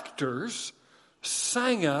high-level actors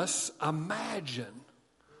sang us Imagine.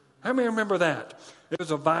 How many remember that? It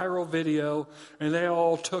was a viral video, and they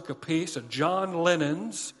all took a piece of John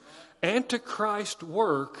Lennon's Antichrist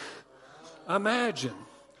work, Imagine.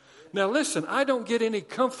 Now listen, I don't get any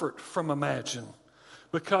comfort from Imagine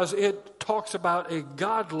because it talks about a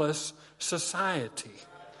godless society.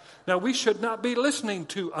 Now we should not be listening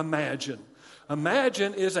to Imagine.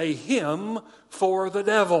 Imagine is a hymn for the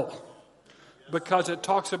devil because it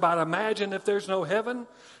talks about imagine if there's no heaven,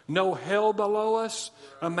 no hell below us.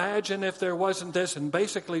 Imagine if there wasn't this. And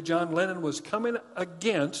basically John Lennon was coming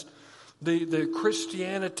against the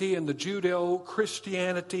Christianity and the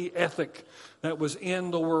Judeo-Christianity ethic that was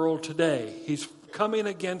in the world today. He's coming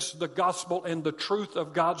against the gospel and the truth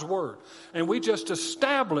of God's word. And we just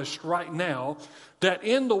established right now that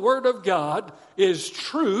in the word of God is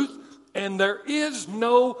truth and there is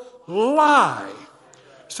no lie.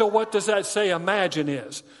 So what does that say Imagine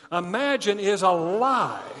is? Imagine is a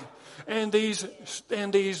lie. And these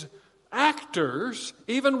actors,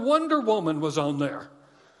 even Wonder Woman was on there.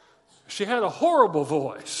 She had a horrible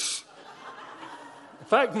voice. In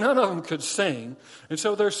fact, none of them could sing. And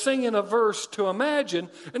so they're singing a verse to Imagine,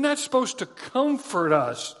 and that's supposed to comfort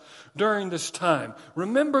us during this time.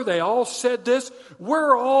 Remember, they all said this,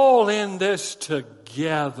 we're all in this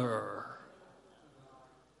together.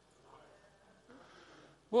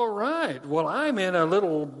 Well, right. Well, I'm in a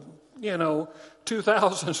little,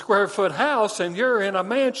 2,000 square foot house, and you're in a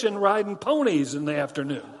mansion riding ponies in the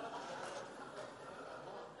afternoon.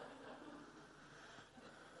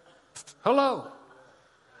 Hello.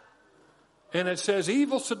 And it says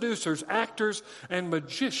evil seducers, actors, and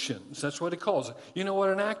magicians. That's what he calls it. You know what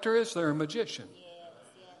an actor is? They're a magician.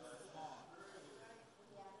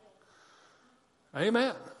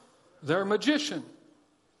 Amen. They're a magician.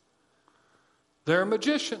 They're a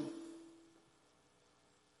magician.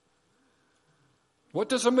 What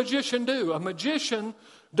does a magician do? A magician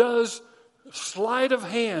does sleight of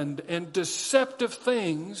hand and deceptive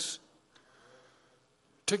things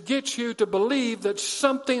to get you to believe that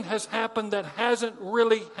something has happened that hasn't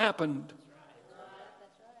really happened.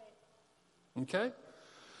 Okay?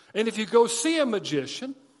 And if you go see a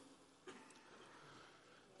magician,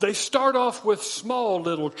 they start off with small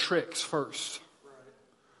little tricks first.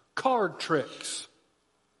 Card tricks.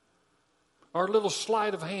 Or a little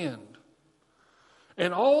sleight of hand.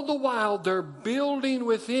 And all the while they're building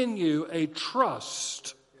within you a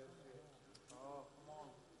trust.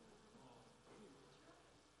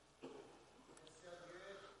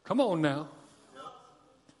 Come on now.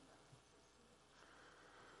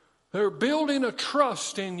 They're building a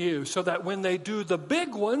trust in you so that when they do the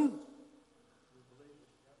big one,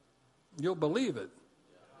 you'll believe it.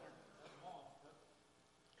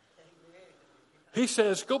 He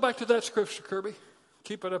says, go back to that scripture, Kirby.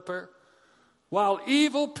 Keep it up there. While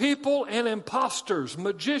evil people and imposters,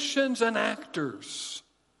 magicians and actors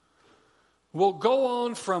will go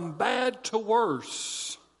on from bad to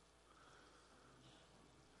worse,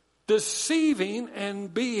 deceiving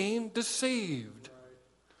and being deceived.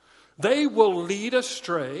 They will lead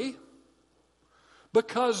astray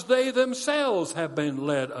because they themselves have been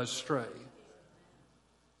led astray.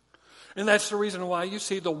 And that's the reason why you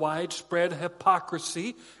see the widespread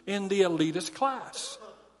hypocrisy in the elitist class.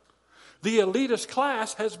 The elitist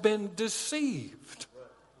class has been deceived.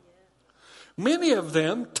 Many of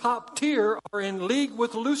them, top tier, are in league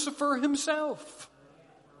with Lucifer himself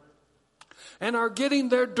and are getting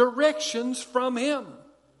their directions from him.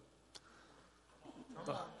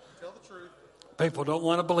 Tell the truth. People don't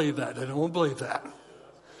want to believe that. They don't want to believe that.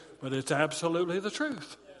 But it's absolutely the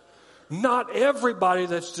truth. Not everybody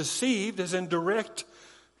that's deceived is in direct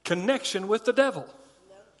connection with the devil.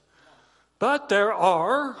 But there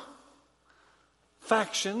are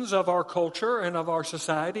factions of our culture and of our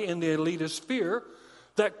society in the elitist sphere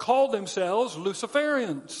that call themselves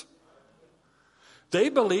Luciferians. They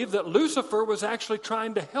believe that Lucifer was actually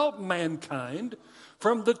trying to help mankind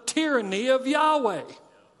from the tyranny of Yahweh.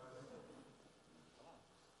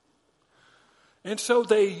 And so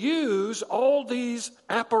they use all these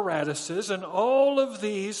apparatuses and all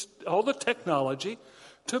the technology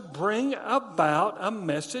to bring about a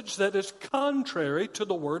message that is contrary to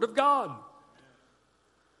the Word of God.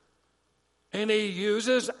 And he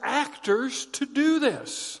uses actors to do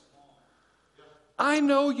this. I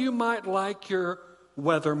know you might like your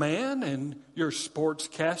weatherman and your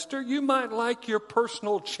sportscaster. You might like your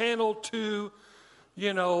personal Channel 2,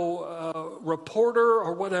 reporter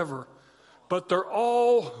or whatever. But they're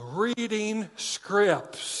all reading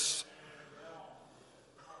scripts.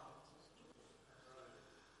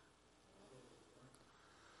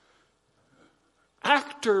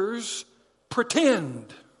 actors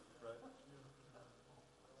pretend.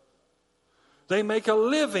 They make a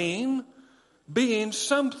living being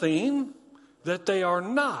something that they are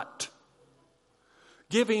not,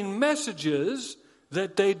 giving messages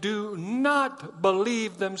that they do not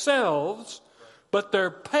believe themselves, but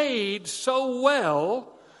they're paid so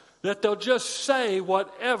well that they'll just say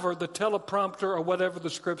whatever the teleprompter or whatever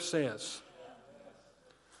the script says.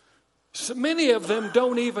 So many of them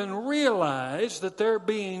don't even realize that they're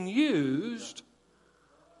being used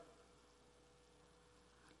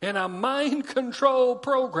in a mind control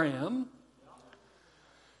program.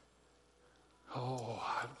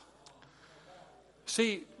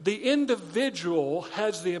 See, the individual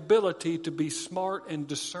has the ability to be smart and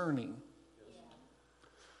discerning.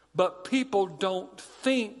 But people don't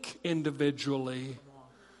think individually.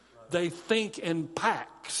 They think in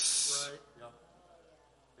packs.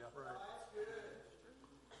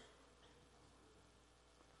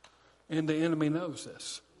 And the enemy knows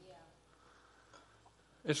this.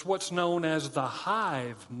 It's what's known as the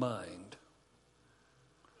hive mind.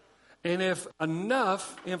 And if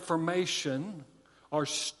enough information or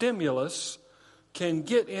stimulus can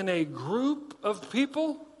get in a group of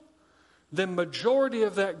people, the majority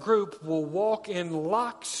of that group will walk in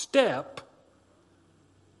lockstep.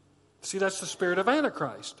 See, that's the spirit of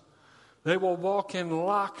Antichrist. They will walk in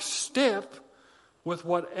lockstep with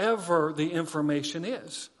whatever the information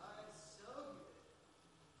is.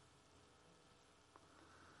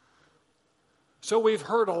 So we've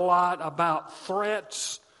heard a lot about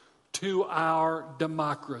threats to our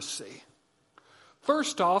democracy.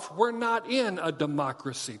 First off, we're not in a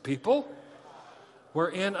democracy, people. We're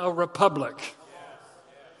in a republic.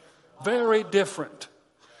 Very different.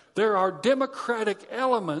 There are democratic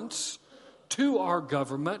elements to our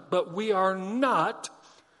government, but we are not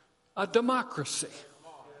a democracy.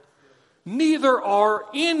 Neither are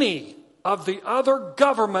any of the other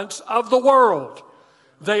governments of the world.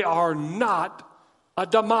 They are not a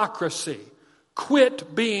democracy.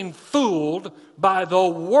 Quit being fooled by the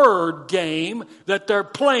word game that they're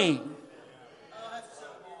playing.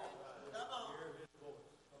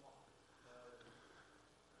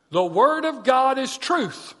 The Word of God is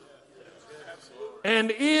truth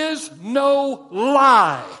and is no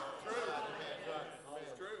lie.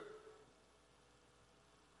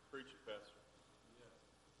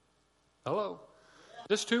 Hello?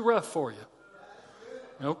 This too rough for you?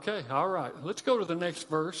 Okay, all right. Let's go to the next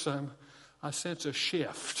verse. I sense a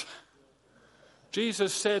shift.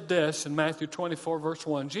 Jesus said this in Matthew 24, verse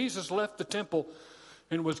 1. Jesus left the temple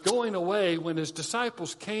and was going away when his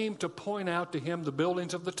disciples came to point out to him the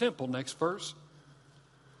buildings of the temple. Next verse.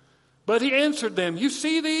 But he answered them, "You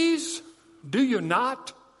see these? Do you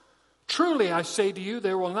not? Truly I say to you,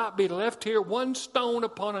 there will not be left here one stone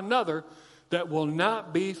upon another that will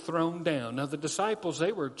not be thrown down." Now the disciples,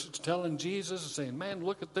 they were telling Jesus and saying, "Man,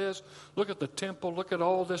 look at this. Look at the temple. Look at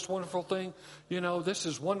all this wonderful thing. You know, this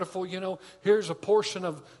is wonderful. You know, here's a portion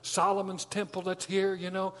of Solomon's temple that's here,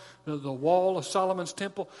 you know, the wall of Solomon's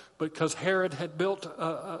temple, because Herod had built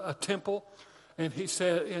a temple." And he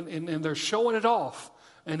said, and they're showing it off.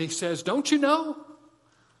 And he says, "Don't you know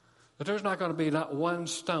that there's not going to be not one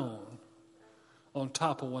stone on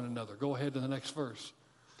top of one another?" Go ahead to the next verse.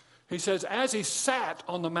 He says, as he sat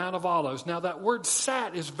on the Mount of Olives. Now that word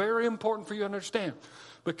sat is very important for you to understand.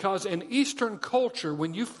 Because in Eastern culture,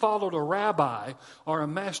 when you followed a rabbi or a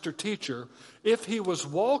master teacher, if he was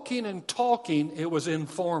walking and talking, it was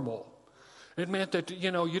informal. It meant that, you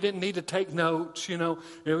know, you didn't need to take notes, you know.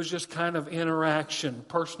 It was just kind of interaction,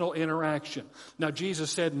 personal interaction. Now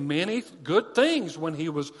Jesus said many good things when he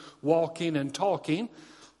was walking and talking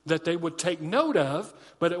that they would take note of,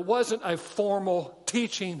 but it wasn't a formal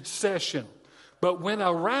teaching session. But when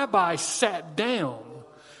a rabbi sat down,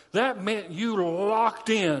 that meant you locked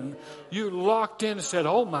in. You locked in and said,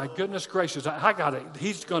 "Oh my goodness gracious, I got it.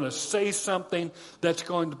 He's going to say something that's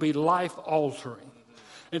going to be life altering."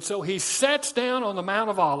 And so he sits down on the Mount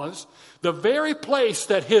of Olives, the very place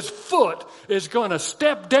that his foot is going to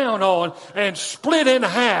step down on and split in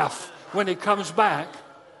half when he comes back.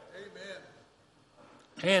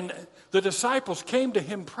 And the disciples came to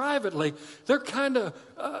him privately. They're kind of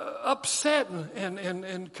upset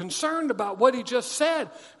and concerned about what he just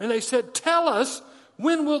said. And they said, "Tell us,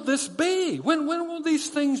 when will this be? When will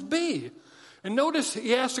these things be?" And notice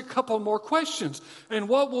he asked a couple more questions. "And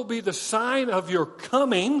what will be the sign of your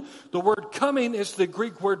coming?" The word coming is the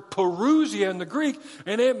Greek word parousia in the Greek.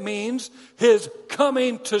 And it means his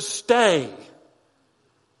coming to stay.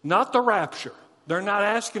 Not the rapture. They're not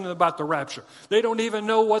asking about the rapture. They don't even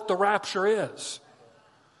know what the rapture is.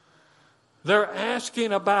 They're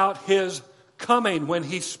asking about his coming when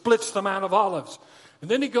he splits the Mount of Olives. And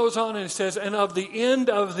then he goes on and he says, and of the end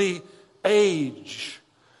of the age.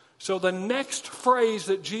 So the next phrase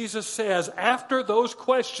that Jesus says after those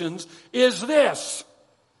questions is this.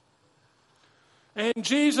 And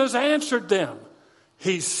Jesus answered them.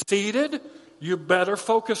 He's seated. You better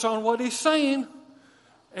focus on what he's saying.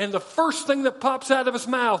 And the first thing that pops out of his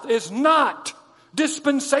mouth is not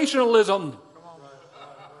dispensationalism.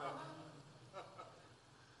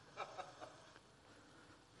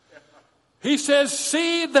 He says,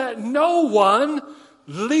 see that no one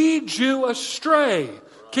leads you astray.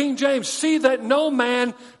 King James, see that no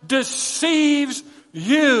man deceives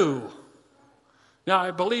you. Now, I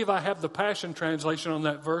believe I have the Passion Translation on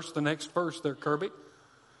that verse, the next verse there, Kirby.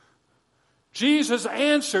 Jesus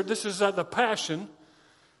answered, this is the Passion,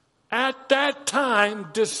 at that time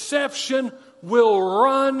deception will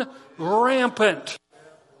run rampant.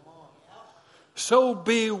 So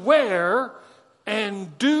beware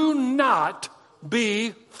and do not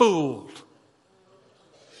be fooled.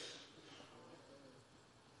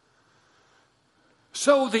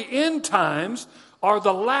 So the end times, or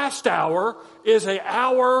the last hour, is an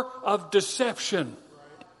hour of deception.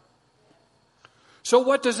 So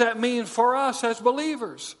what does that mean for us as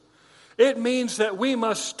believers? It means that we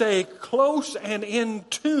must stay close and in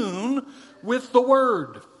tune with the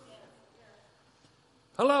Word.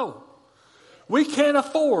 Hello. We can't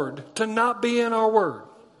afford to not be in our Word.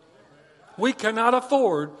 We cannot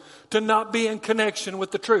afford to not be in connection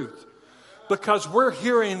with the truth, because we're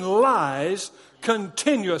hearing lies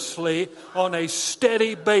continuously on a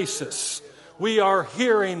steady basis. We are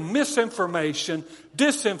hearing misinformation,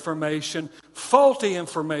 disinformation, faulty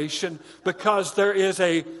information, because there is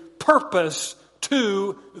a purpose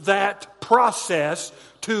to that process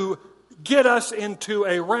to get us into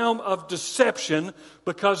a realm of deception,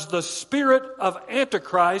 because the spirit of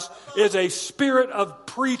Antichrist is a spirit of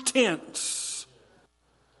pretense.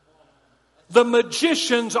 The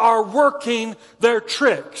magicians are working their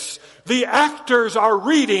tricks. The actors are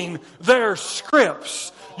reading their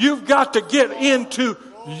scripts. You've got to get into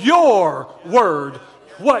your Word,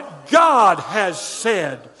 what God has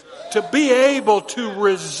said, to be able to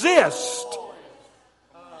resist.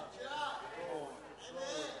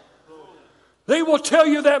 They will tell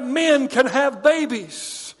you that men can have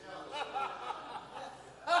babies.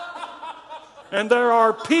 And there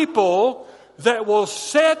are people that will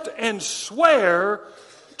sit and swear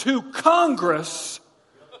to Congress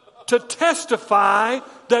to testify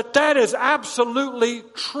that that is absolutely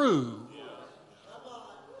true.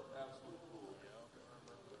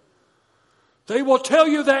 They will tell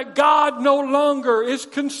you that God no longer is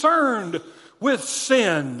concerned with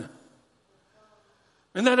sin,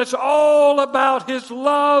 and that it's all about His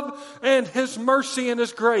love and His mercy and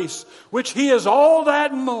His grace, which He is all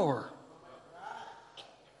that and more.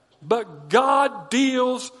 But God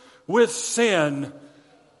deals with sin,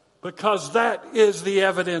 because that is the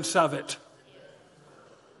evidence of it.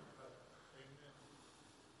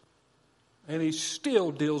 And He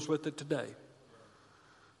still deals with it today.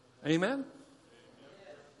 Amen?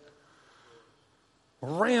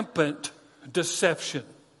 Rampant deception.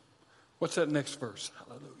 What's that next verse?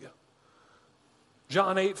 Hallelujah.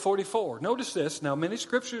 John 8:44. Notice this. Now, many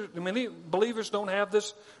believers don't have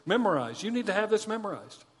this memorized. You need to have this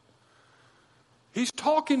memorized. He's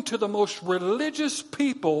talking to the most religious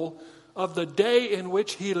people of the day in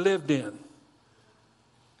which He lived in.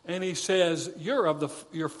 And He says, you're of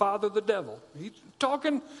your father the devil. He's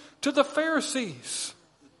talking to the Pharisees.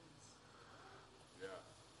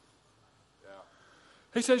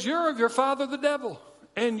 He says, you're of your father the devil,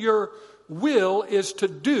 and your will is to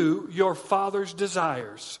do your father's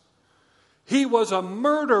desires. He was a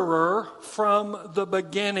murderer from the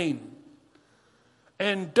beginning,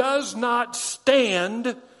 and does not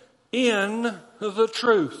stand in the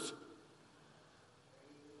truth.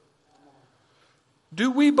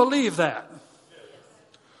 Do we believe that?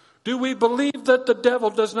 Do we believe that the devil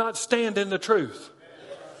does not stand in the truth?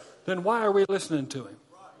 Then why are we listening to him?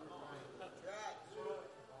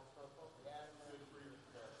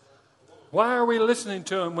 Why are we listening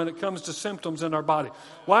to him when it comes to symptoms in our body?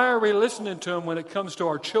 Why are we listening to him when it comes to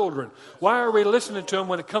our children? Why are we listening to him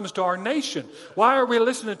when it comes to our nation? Why are we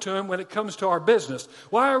listening to him when it comes to our business?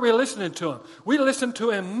 Why are we listening to him? We listen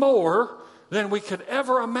to him more than we could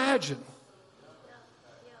ever imagine.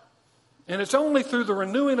 And it's only through the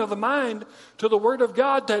renewing of the mind to the Word of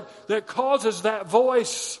God that causes that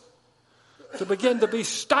voice to begin to be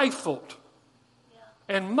stifled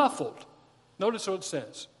and muffled. Notice what it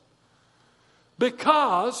says.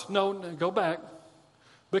 Because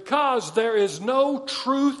there is no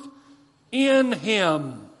truth in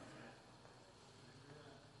Him.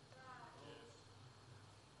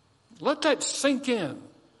 Let that sink in.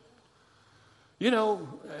 You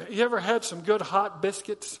know, you ever had some good hot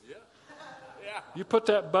biscuits? Yeah. You put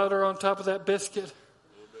that butter on top of that biscuit.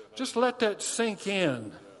 Just let that sink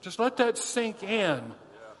in. Just let that sink in.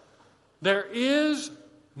 There is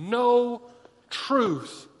no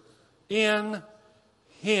truth in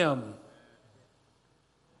him.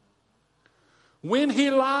 When he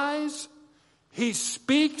lies, he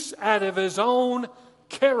speaks out of his own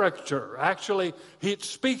character. Actually, he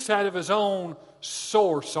speaks out of his own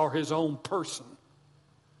source or his own person.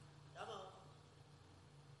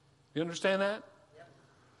 You understand that?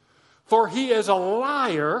 For he is a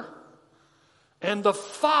liar and the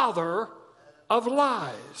father of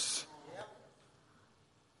lies.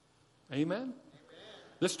 Amen?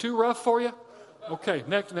 This too rough for you? Okay,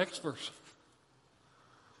 next verse.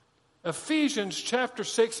 Ephesians chapter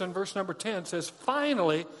 6 and verse number 10 says,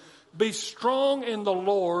 finally, be strong in the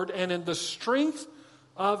Lord and in the strength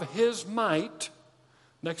of his might.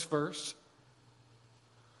 Next verse.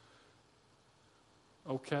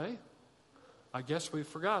 Okay. I guess we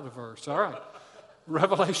forgot a verse. All right.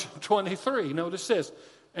 Revelation 23. Notice this.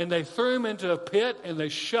 And they threw him into a pit and they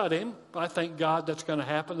shut him. I thank God that's going to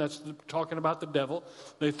happen. That's talking about the devil.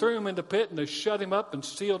 They threw him in the pit and they shut him up and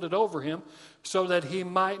sealed it over him so that he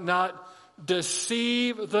might not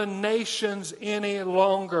deceive the nations any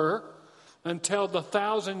longer until the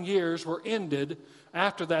 1,000 years were ended.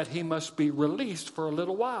 After that, he must be released for a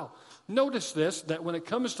little while. Notice this, that when it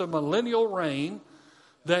comes to millennial reign,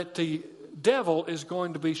 that the devil is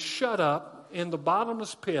going to be shut up in the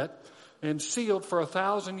bottomless pit and sealed for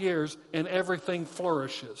 1,000 years, and everything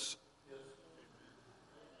flourishes.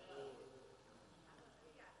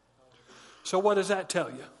 So what does that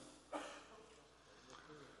tell you?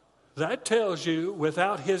 That tells you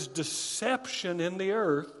without his deception in the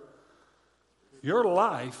earth, your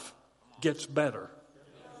life gets better.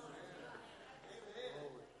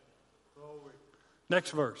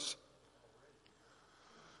 Next verse.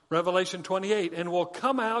 Revelation 28, and will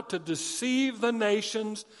come out to deceive the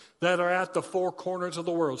nations that are at the four corners of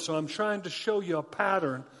the world. So I'm trying to show you a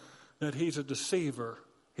pattern that he's a deceiver.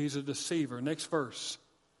 He's a deceiver. Next verse.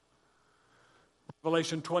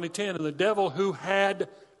 Revelation 20:10, and the devil who had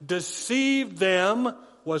deceived them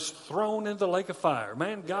was thrown into the lake of fire.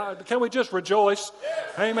 Man, God, can we just rejoice?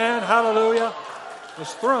 Amen. Hallelujah.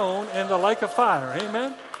 Was thrown in the lake of fire.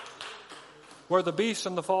 Amen. Where the beast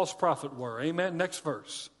and the false prophet were. Amen. Next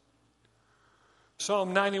verse.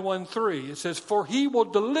 Psalm 91:3, it says, for he will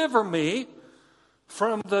deliver me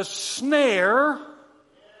from the snare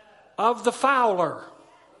of the fowler.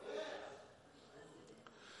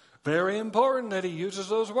 Very important that he uses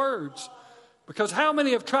those words. Because how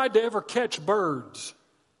many have tried to ever catch birds?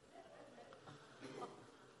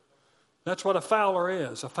 That's what a fowler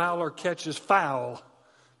is. A fowler catches fowl,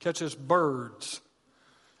 catches birds.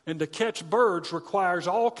 And to catch birds requires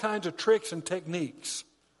all kinds of tricks and techniques.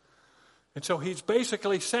 And so he's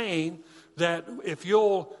basically saying that if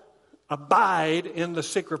you'll abide in the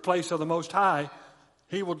secret place of the Most High,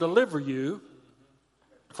 he will deliver you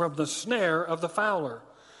from the snare of the fowler.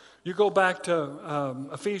 You go back to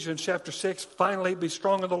Ephesians chapter 6, finally be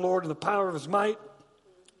strong in the Lord and the power of his might.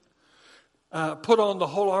 Put on the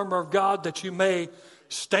whole armor of God that you may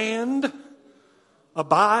stand,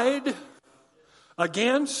 abide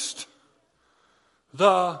against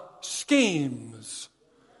the schemes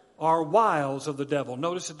or wiles of the devil.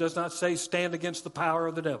 Notice it does not say stand against the power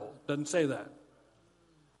of the devil. It doesn't say that.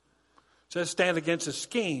 It says stand against his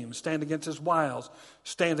schemes, stand against his wiles,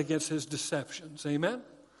 stand against his deceptions. Amen?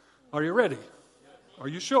 Are you ready? Are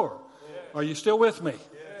you sure? Are you still with me?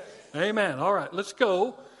 Amen. All right, let's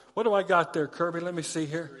go. What do I got there, Kirby? Let me see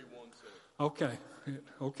here. Okay.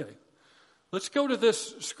 Let's go to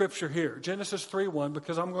this scripture here, Genesis 3:1,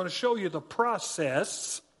 because I'm going to show you the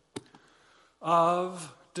process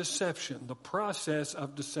of deception. The process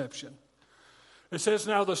of deception. It says,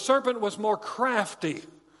 now the serpent was more crafty.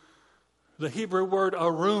 The Hebrew word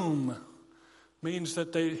arum means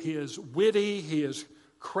that he is witty, he is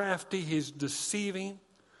crafty, he's deceiving,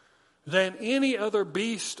 than any other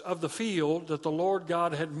beast of the field that the Lord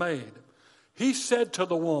God had made. He said to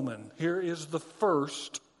the woman, here is the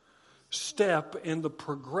first step in the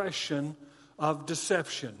progression of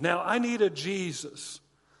deception. Now, I need a Jesus.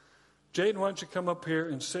 Jaden, why don't you come up here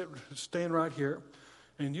and stand right here,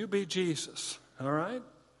 and you be Jesus, all right?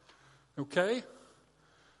 Okay?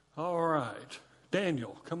 All right.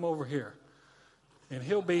 Daniel, come over here, and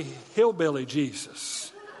he'll be hillbilly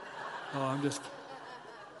Jesus. Oh, I'm just kidding.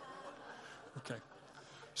 Okay.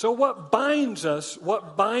 So what binds us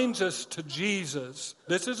to Jesus,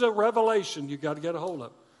 this is a revelation you got to get a hold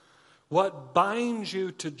of. What binds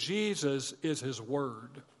you to Jesus is His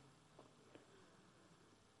Word.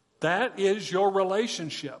 That is your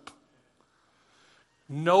relationship.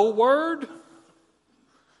 No Word,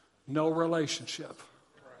 no relationship.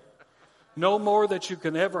 No more that you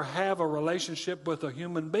can ever have a relationship with a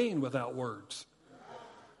human being without words.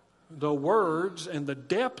 The words and the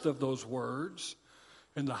depth of those words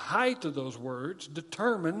and the height of those words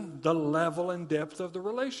determine the level and depth of the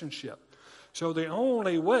relationship. So the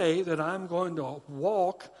only way that I'm going to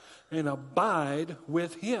walk and abide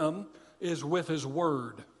with Him is with His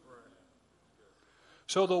Word.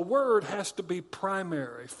 So the Word has to be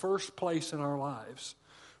primary, first place in our lives,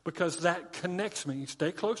 because that connects me.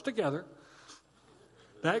 Stay close together.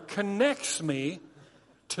 That connects me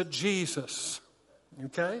to Jesus.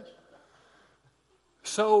 Okay?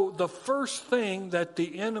 So the first thing that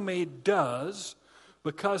the enemy does,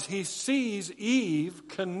 because he sees Eve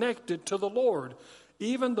connected to the Lord,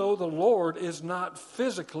 even though the Lord is not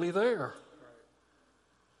physically there,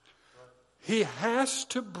 he has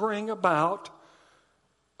to bring about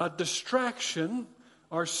a distraction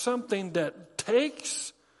or something that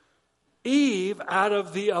takes Eve out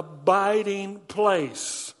of the abiding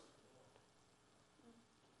place.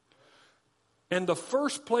 And the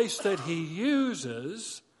first place that he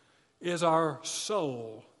uses is our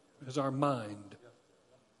soul, is our mind.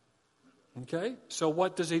 Okay? So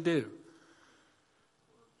what does he do?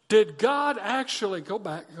 Did God actually, go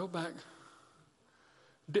back.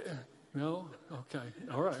 No? Okay.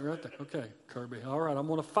 All right, right there. Okay, Kirby. All right, I'm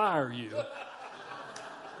going to fire you.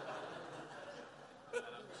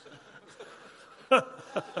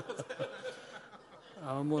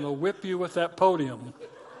 I'm going to whip you with that podium.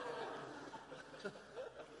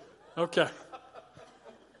 Okay.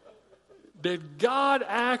 Did God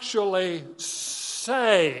actually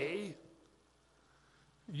say,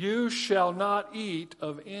 "You shall not eat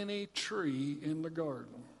of any tree in the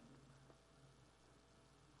garden"?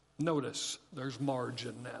 Notice, there's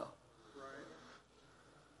margin now.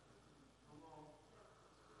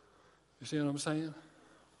 You see what I'm saying?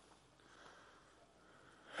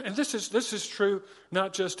 And this is true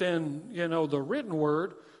not just in, the written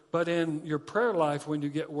word, but in your prayer life when you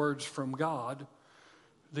get words from God.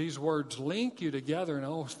 These words link you together,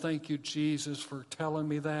 and thank you, Jesus, for telling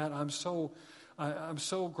me that. I'm so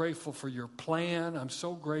grateful for your plan. I'm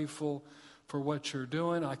so grateful for what you're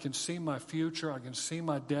doing. I can see my future. I can see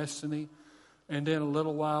my destiny. And then a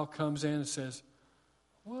little while comes in and says,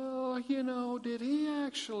 well, did he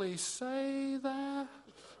actually say that?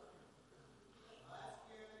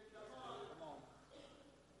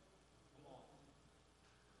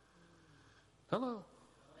 Hello.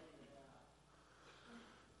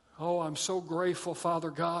 Oh, I'm so grateful, Father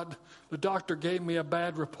God. The doctor gave me a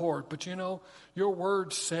bad report, but your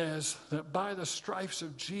word says that by the stripes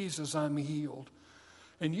of Jesus I'm healed.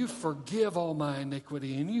 And you forgive all my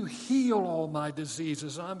iniquity, and you heal all my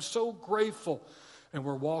diseases. I'm so grateful. And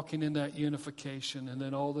we're walking in that unification, and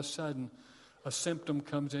then all of a sudden, a symptom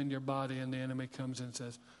comes in your body, and the enemy comes in and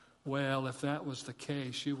says, well, if that was the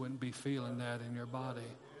case, you wouldn't be feeling that in your body.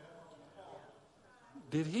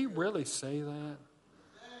 Did he really say that?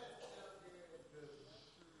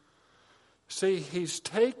 See, he's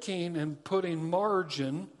taking and putting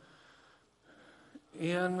margin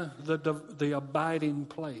in the abiding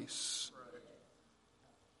place.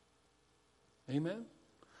 Amen?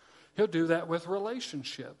 He'll do that with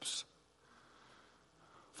relationships.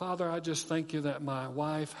 Father, I just thank you that my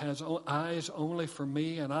wife has eyes only for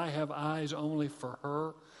me, and I have eyes only for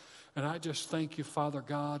her. And I just thank you, Father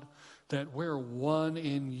God, that we're one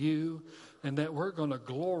in you and that we're going to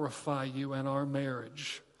glorify you in our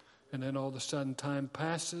marriage. And then all of a sudden time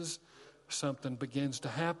passes, something begins to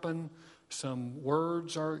happen, some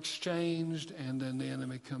words are exchanged, and then the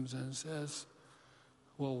enemy comes in and says,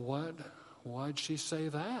 well, what? Why'd she say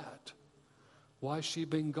that? Why's she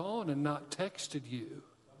been gone and not texted you?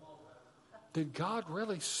 Did God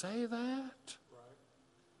really say that?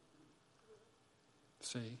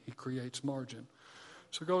 See, he creates margin.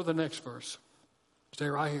 So go to the next verse. Stay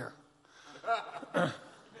right here.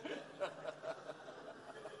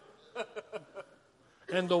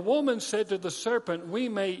 And the woman said to the serpent, we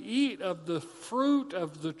may eat of the fruit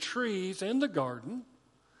of the trees in the garden.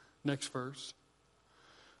 Next verse.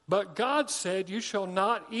 But God said, you shall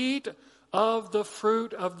not eat of the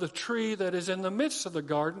fruit of the tree that is in the midst of the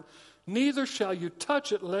garden, neither shall you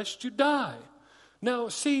touch it lest you die. Now,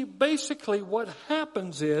 see, basically what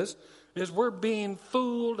happens is we're being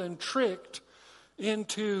fooled and tricked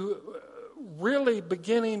into really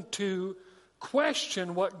beginning to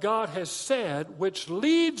question what God has said, which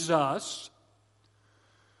leads us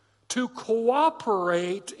to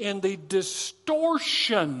cooperate in the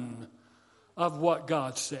distortion of what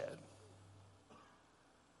God said.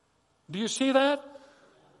 Do you see that?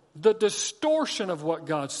 The distortion of what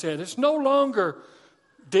God said. It's no longer,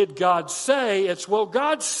 did God say? It's, well,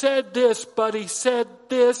 God said this, but He said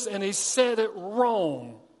this, and He said it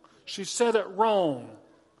wrong. She said it wrong.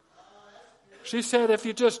 She said, if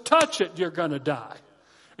you just touch it, you're going to die.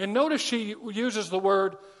 And notice she uses the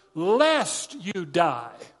word, lest you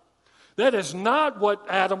die. That is not what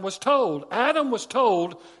Adam was told. Adam was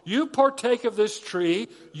told, you partake of this tree,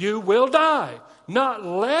 you will die. Not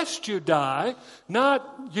lest you die,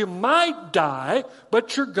 not you might die,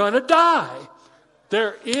 but you're going to die.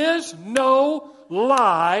 There is no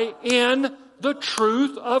lie in the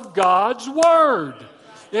truth of God's word.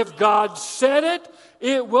 If God said it,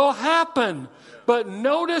 it will happen. But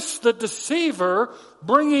notice the deceiver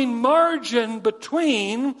bringing margin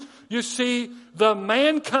between, you see, the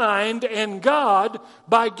mankind and God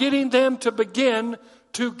by getting them to begin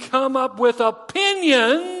to come up with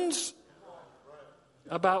opinions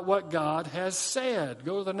about what God has said.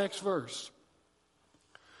 Go to the next verse.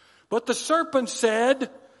 But the serpent said,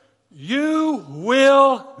 you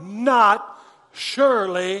will not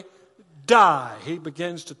surely die. He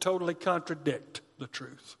begins to totally contradict the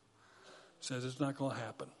truth. Says it's not going to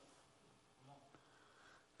happen.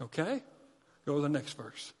 Okay? Go to the next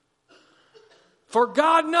verse. For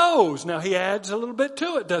God knows. Now he adds a little bit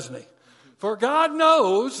to it, doesn't he? For God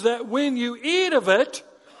knows that when you eat of it,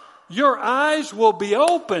 your eyes will be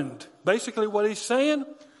opened. Basically what he's saying,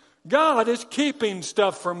 God is keeping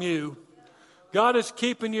stuff from you. God is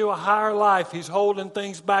keeping you a higher life. He's holding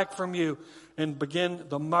things back from you. And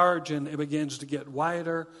the margin, it begins to get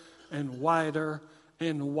wider and wider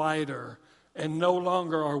and wider. And no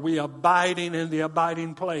longer are we abiding in the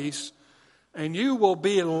abiding place. And you will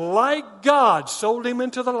be like God, sold him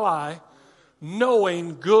into the lie,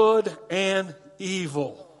 knowing good and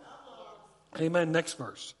evil. Amen. Next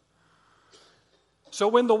verse. So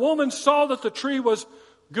when the woman saw that the tree was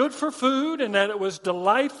good for food and that it was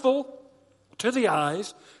delightful to the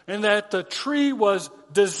eyes and that the tree was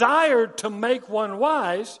desired to make one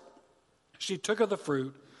wise, she took of the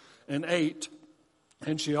fruit and ate.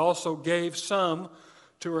 And she also gave some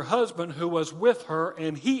to her husband who was with her,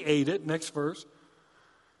 and he ate it. Next verse.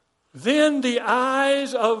 Then the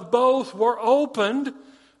eyes of both were opened,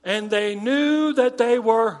 and they knew that they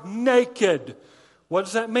were naked. What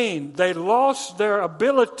does that mean? They lost their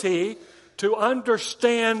ability to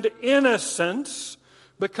understand innocence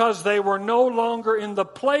because they were no longer in the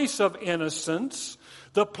place of innocence.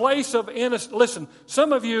 The place of innocence. Listen,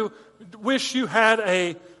 some of you wish you had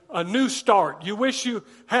a new start. You wish you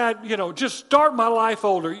had, just start my life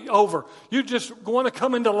over. You just want to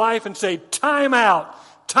come into life and say, time out.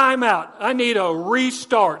 Time out. I need a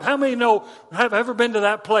restart. How many have ever been to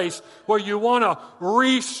that place where you want to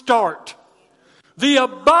restart? The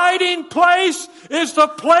abiding place is the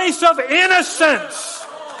place of innocence.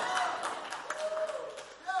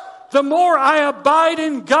 The more I abide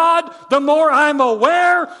in God, the more I'm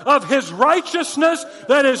aware of His righteousness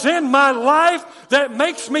that is in my life that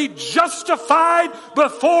makes me justified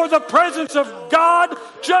before the presence of God,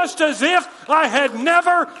 just as if I had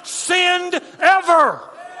never sinned ever.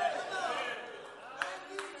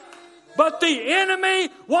 But the enemy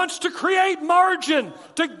wants to create margin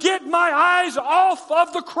to get my eyes off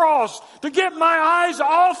of the cross, to get my eyes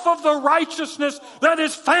off of the righteousness that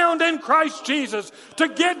is found in Christ Jesus, to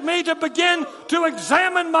get me to begin to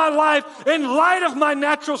examine my life in light of my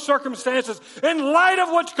natural circumstances, in light of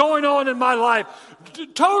what's going on in my life,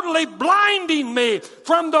 totally blinding me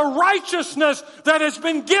from the righteousness that has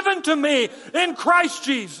been given to me in Christ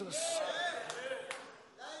Jesus.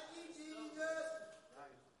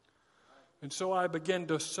 And so I begin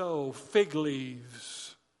to sow fig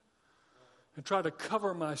leaves and try to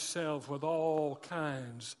cover myself with all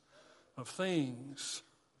kinds of things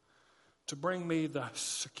to bring me the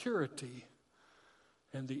security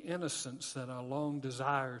and the innocence that I long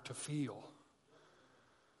desire to feel.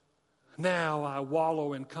 Now I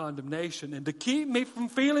wallow in condemnation, and to keep me from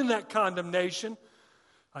feeling that condemnation,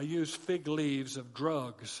 I use fig leaves of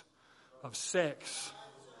drugs, of sex,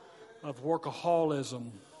 of workaholism,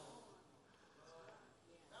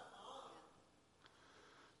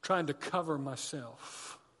 trying to cover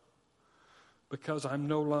myself because I'm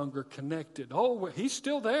no longer connected. Oh, He's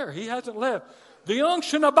still there. He hasn't left. The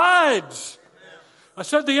unction abides. I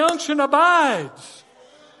said the unction abides.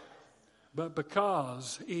 But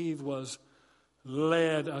because Eve was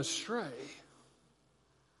led astray.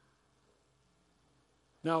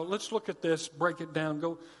 Now, let's look at this, break it down.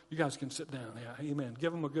 You guys can sit down. Yeah, amen.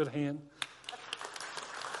 Give them a good hand.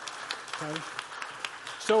 Okay?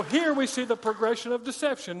 So here we see the progression of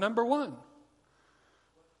deception. Number one,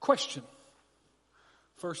 question.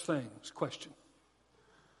 First things, question.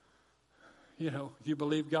 You know, you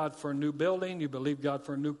believe God for a new building, you believe God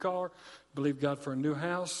for a new car, you believe God for a new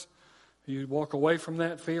house. You walk away from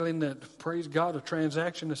that feeling that, praise God, a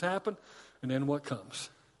transaction has happened, and then what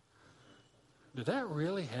comes? Did that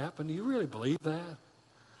really happen? Do you really believe that?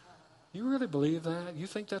 You really believe that? You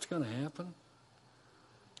think that's going to happen?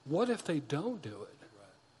 What if they don't do it?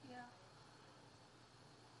 Yeah.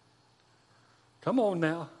 Come on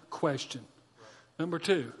now, question. Number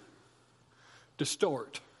two,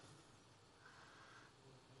 distort.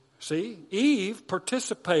 See, Eve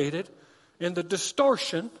participated in the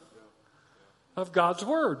distortion of God's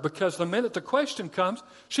word, because the minute the question comes,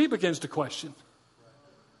 she begins to question.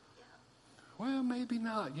 Well, maybe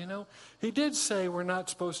not, you know. He did say we're not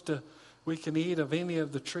supposed to, we can eat of any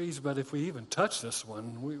of the trees, but if we even touch this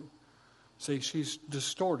one, see, she's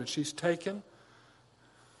distorted. She's taken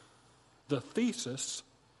the thesis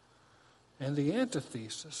and the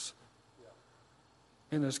antithesis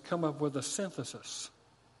and has come up with a synthesis.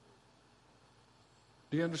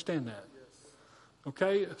 Do you understand that?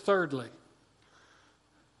 Okay, thirdly,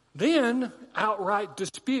 then outright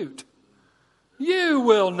dispute. You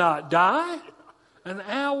will not die. An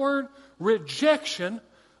outward rejection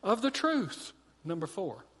of the truth. Number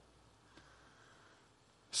 4.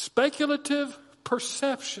 Speculative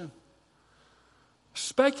perception.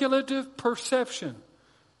 Speculative perception.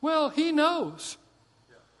 Well, he knows.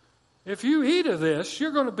 If you eat of this,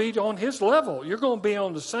 you're going to be on his level. You're going to be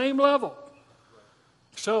on the same level.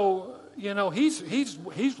 So, you know, he's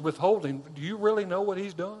withholding. Do you really know what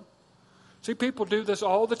he's done? See, people do this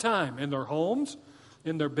all the time in their homes,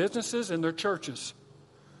 in their businesses, in their churches.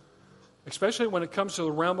 Especially when it comes to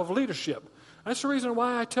the realm of leadership. That's the reason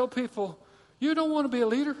why I tell people, you don't want to be a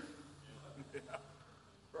leader.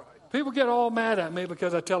 People get all mad at me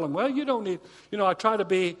because I tell them, well, you don't need, you know, I try to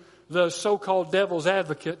be the so-called devil's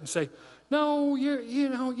advocate and say, no,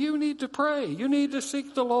 you need to pray. You need to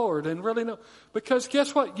seek the Lord and really know. Because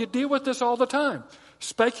guess what? You deal with this all the time.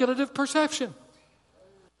 Speculative perception.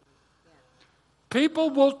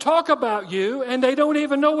 People will talk about you and they don't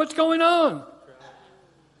even know what's going on.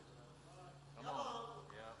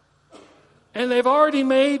 And they've already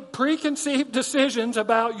made preconceived decisions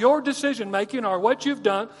about your decision making or what you've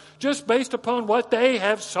done just based upon what they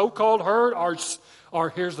have so-called heard or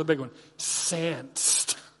here's the big one,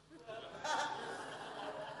 sensed.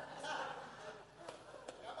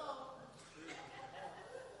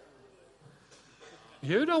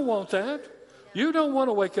 You don't want that. You don't want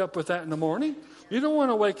to wake up with that in the morning. You don't want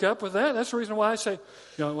to wake up with that. That's the reason why I say, you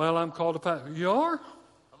know, well, I'm called a pastor. You are?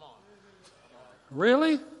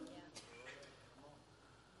 Really?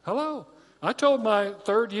 Hello. I told my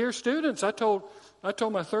third-year students, I told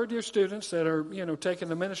my third-year students that are, you know, taking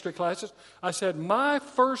the ministry classes, I said, my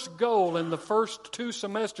first goal in the first 2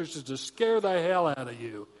 semesters is to scare the hell out of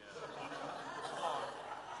you.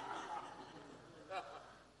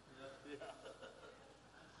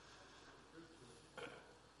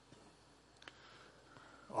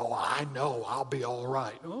 Oh, I know. I'll be all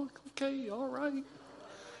right. Oh, okay, all right.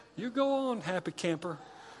 You go on, happy camper.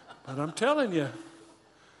 But I'm telling you,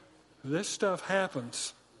 this stuff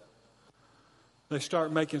happens. They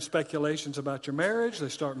start making speculations about your marriage. They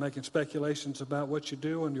start making speculations about what you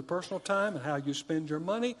do in your personal time and how you spend your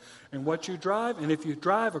money and what you drive. And if you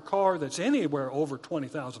drive a car that's anywhere over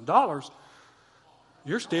 $20,000,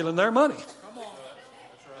 you're stealing their money. Come on.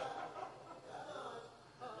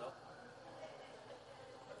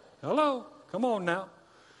 Hello? Come on now.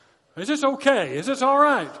 Is this okay? Is this all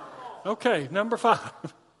right? Okay, number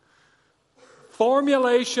 5.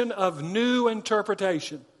 Formulation of new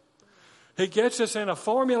interpretation. He gets us in a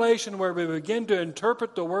formulation where we begin to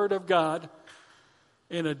interpret the Word of God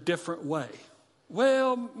in a different way.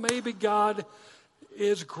 Well, maybe God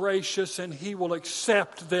is gracious and He will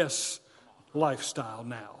accept this lifestyle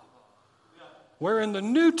now. We're in the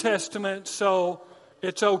New Testament, so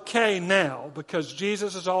it's okay now because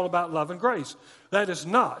Jesus is all about love and grace. That is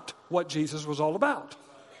not what Jesus was all about.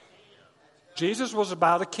 Jesus was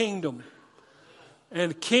about a kingdom.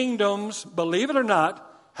 And kingdoms, believe it or not,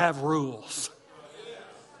 have rules.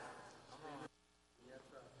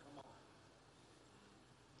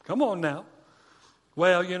 Come on now.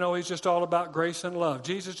 Well, you know, he's just all about grace and love.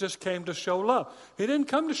 Jesus just came to show love. He didn't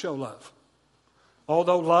come to show love.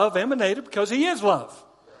 Although love emanated because he is love.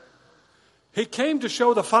 He came to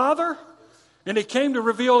show the Father, and he came to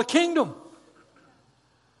reveal a kingdom.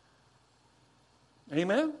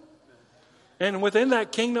 Amen? And within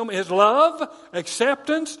that kingdom is love,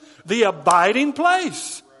 acceptance, the abiding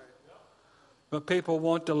place. But people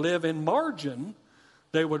want to live in margin.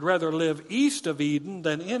 They would rather live east of Eden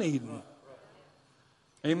than in Eden.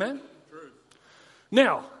 Amen?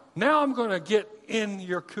 Now I'm going to get in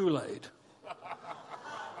your Kool-Aid.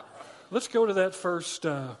 Let's go to that first.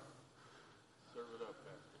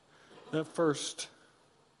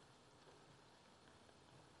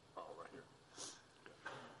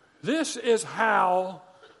 This is how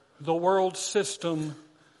the world system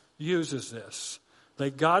uses this.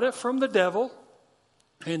 They got it from the devil,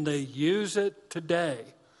 and they use it today.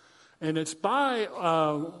 And it's by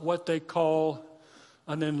what they call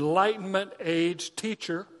an Enlightenment age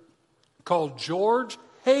teacher called George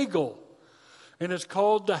Hegel. And it's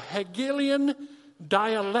called the Hegelian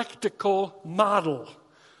dialectical model,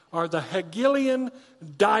 or the Hegelian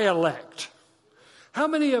dialect. How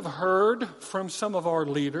many have heard from some of our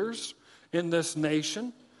leaders in this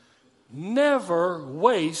nation? Never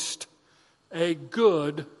waste a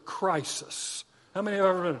good crisis. How many have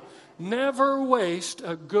ever heard? Never waste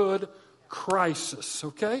a good crisis,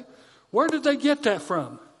 okay? Where did they get that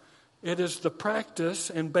from? It is the practice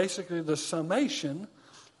and basically the summation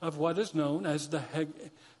of what is known as the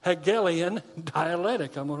Hegelian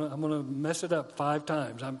dialectic. I'm gonna mess it up 5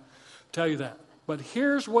 times. I'm tell you that. But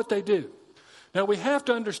here's what they do. Now we have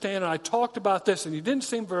to understand, and I talked about this, and you didn't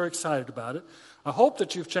seem very excited about it. I hope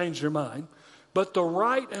that you've changed your mind. But the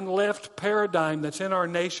right and left paradigm that's in our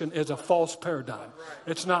nation is a false paradigm.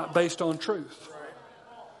 It's not based on truth.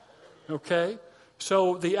 Okay?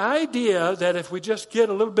 So the idea that if we just get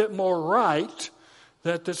a little bit more right,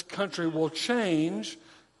 that this country will change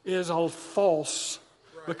is all false.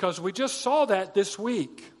 Because we just saw that this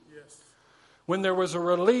week. When there was a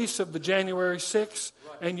release of the January 6th,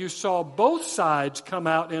 and you saw both sides come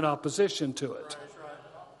out in opposition to it.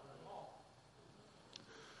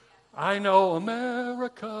 I know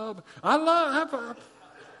America.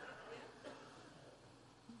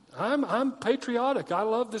 I'm patriotic. I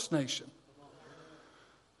love this nation.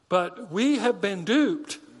 But we have been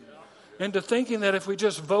duped into thinking that if we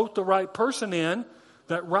just vote the right person in,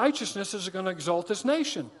 that righteousness is going to exalt this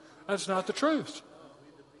nation. That's not the truth.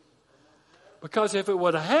 Because if it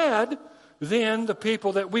would have had, then the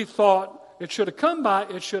people that we thought it should have come by,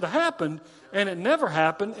 it should have happened, and it never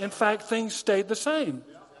happened. In fact, things stayed the same.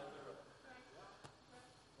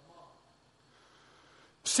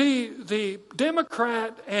 See, the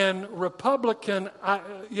Democrat and Republican,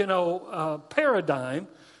 paradigm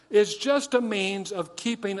is just a means of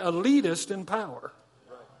keeping elitists in power.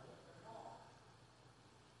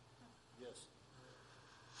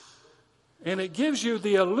 And it gives you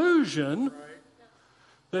the illusion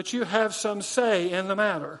that you have some say in the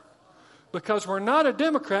matter. Because we're not a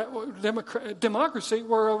democracy,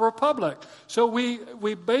 we're a republic. So we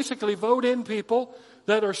basically vote in people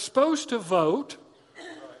that are supposed to vote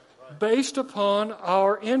based upon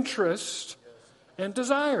our interests and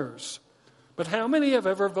desires. But how many have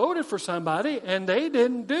ever voted for somebody and they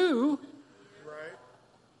didn't do?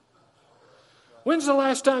 When's the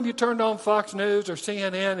last time you turned on Fox News or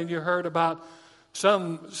CNN and you heard about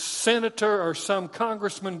some senator or some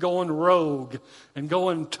congressman going rogue and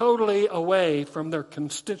going totally away from their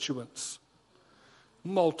constituents?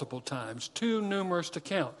 Multiple times, too numerous to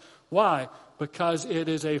count. Why? Because it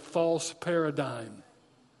is a false paradigm.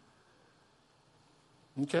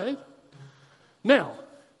 Okay? Now,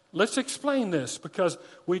 let's explain this, because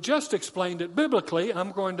we just explained it biblically.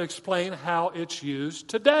 I'm going to explain how it's used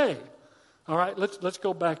today. All right, let's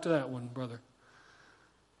go back to that one, brother.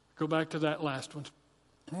 Go back to that last one.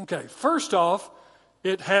 Okay, first off,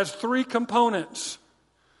 it has 3 components,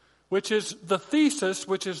 which is the thesis,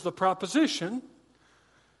 which is the proposition.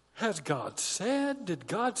 Has God said? Did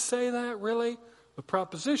God say that, really? The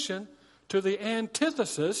proposition, to the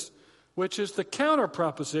antithesis, which is the counter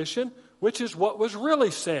proposition, which is what was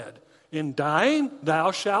really said. In dying,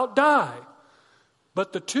 thou shalt die.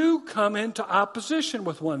 But the two come into opposition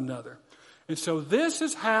with one another. And so this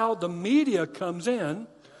is how the media comes in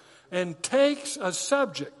and takes a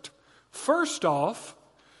subject. First off,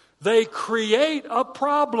 they create a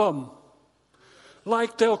problem.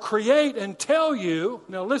 Like they'll create and tell you,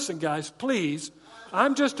 now listen guys, please,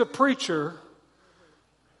 I'm just a preacher.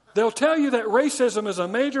 They'll tell you that racism is a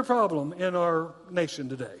major problem in our nation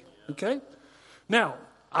today. Okay? Now,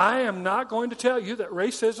 I am not going to tell you that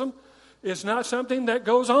racism is not something that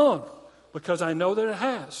goes on, because I know that it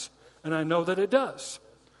has. And I know that it does.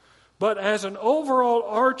 But as an overall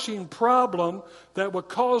arching problem that would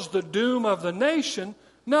cause the doom of the nation,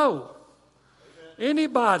 no.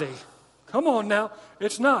 Anybody, come on now,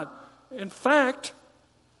 it's not. In fact,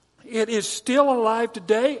 it is still alive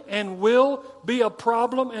today and will be a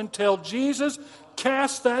problem until Jesus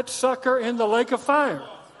cast that sucker in the lake of fire.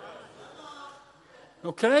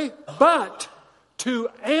 Okay? But to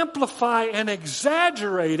amplify and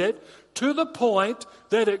exaggerate it to the point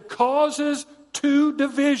that it causes two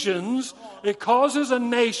divisions, it causes a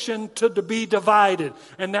nation to be divided.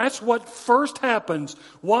 And that's what first happens.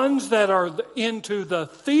 Ones that are into the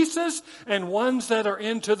thesis and ones that are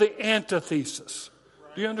into the antithesis.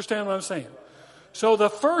 Do you understand what I'm saying? So the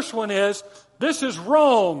first one is, this is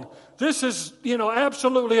wrong. This is,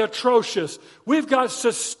 absolutely atrocious. We've got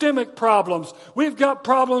systemic problems. We've got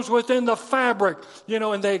problems within the fabric,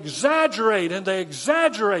 and they exaggerate and they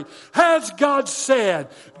exaggerate. Has God said?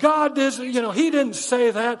 God is, He didn't say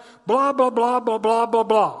that. Blah, blah, blah, blah, blah, blah,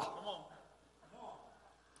 blah.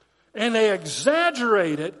 And they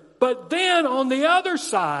exaggerate it. But then on the other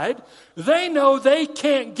side, they know they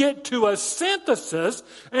can't get to a synthesis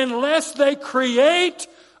unless they create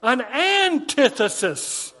an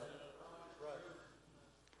antithesis.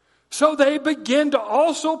 So they begin to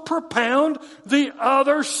also propound the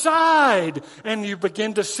other side. And you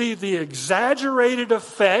begin to see the exaggerated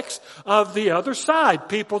effects of the other side.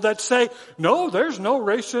 People that say, no, there's no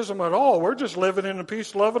racism at all. We're just living in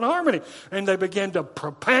peace, love, and harmony. And they begin to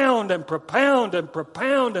propound and propound and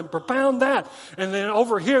propound and propound that. And then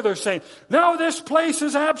over here they're saying, no, this place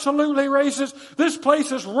is absolutely racist. This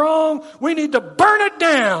place is wrong. We need to burn it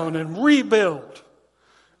down and rebuild.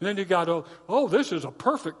 And then you got, this is a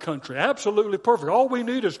perfect country, absolutely perfect. All we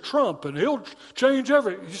need is Trump, and he'll change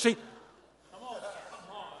everything. You see,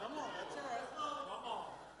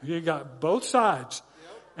 you got both sides,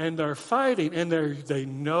 and they're fighting, and they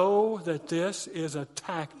know that this is a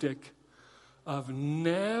tactic of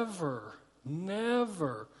never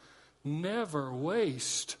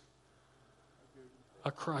waste a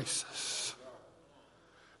crisis.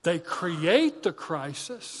 They create the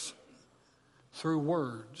crisis through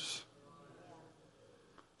words.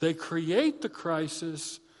 They create the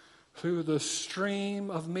crisis through the stream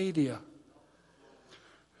of media.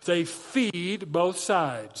 They feed both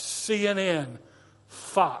sides. CNN,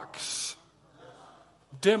 Fox,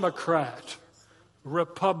 Democrat,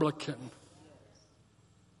 Republican.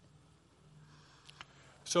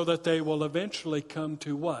 So that they will eventually come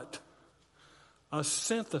to what? A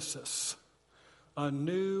synthesis, a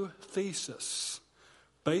new thesis,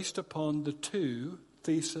 based upon the two,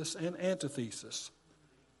 thesis and antithesis.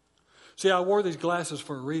 See, I wore these glasses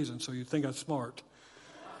for a reason, so you think I'm smart.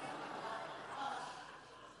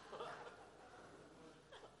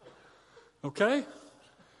 Okay?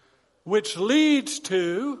 Which leads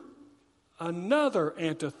to another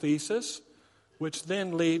antithesis, which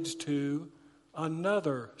then leads to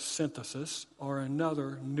another synthesis or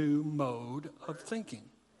another new mode of thinking.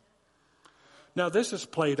 Now, this is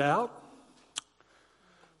played out.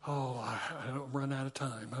 I don't run out of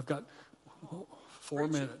time. I've got 4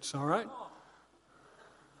 minutes, all right?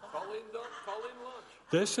 Call in lunch.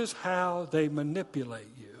 This is how they manipulate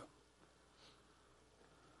you.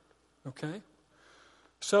 Okay?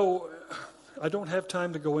 So, I don't have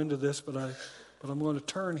time to go into this, but I'm going to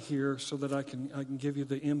turn here so that I can give you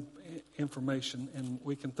the information, and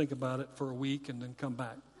we can think about it for a week and then come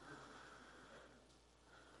back.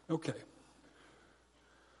 Okay.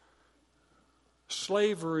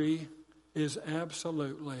 Slavery is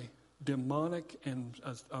absolutely demonic and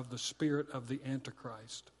of the spirit of the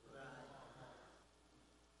Antichrist.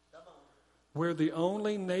 We're the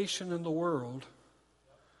only nation in the world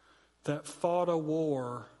that fought a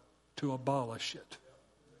war to abolish it.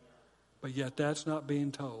 But yet that's not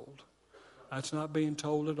being told. That's not being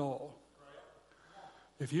told at all.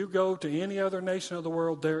 If you go to any other nation of the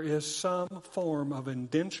world, there is some form of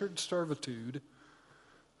indentured servitude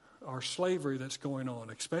or slavery that's going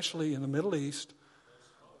on, especially in the Middle East.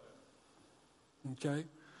 Okay,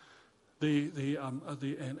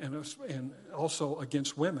 and also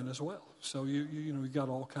against women as well. So you got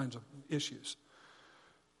all kinds of issues.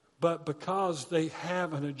 But because they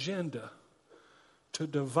have an agenda to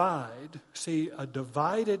divide, see, a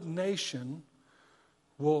divided nation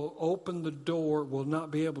will open the door, will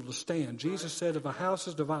not be able to stand. Jesus said, if a house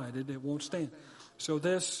is divided, it won't stand. So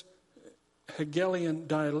this Hegelian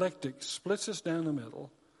dialectic splits us down the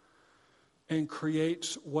middle and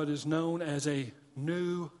creates what is known as a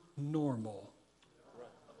new normal.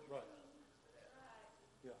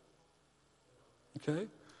 Okay?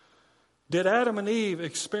 Did Adam and Eve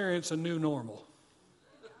experience a new normal?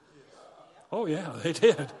 Oh yeah, they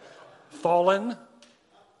did. Fallen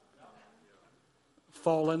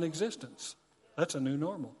existence. That's a new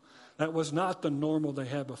normal. That was not the normal they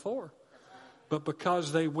had before. But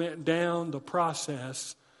because they went down the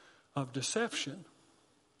process of deception,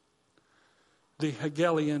 the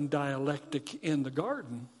Hegelian dialectic in the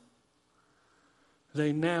garden,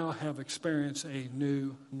 they now have experienced a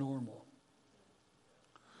new normal.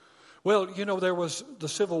 Well, there was the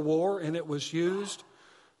Civil War, and it was used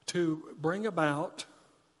to bring about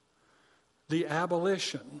the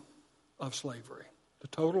abolition of slavery, the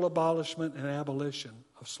total abolishment and abolition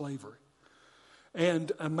of slavery.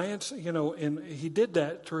 And and he did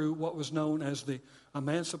that through what was known as the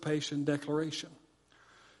Emancipation Declaration.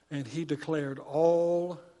 And he declared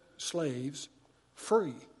all slaves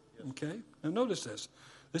free. Okay? Now notice this.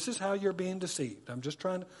 This is how you're being deceived. I'm just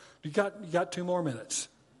trying to... You got 2 more minutes.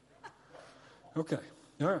 Okay.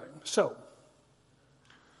 All right. So,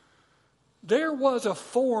 there was a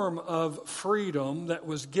form of freedom that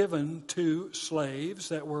was given to slaves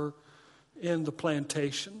that were in the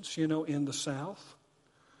plantations, in the South.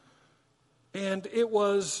 And it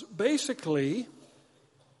was basically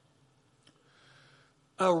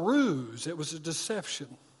a ruse. It was a deception.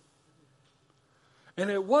 And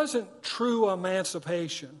it wasn't true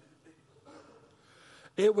emancipation.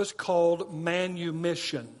 It was called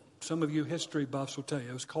manumission. Some of you history buffs will tell you.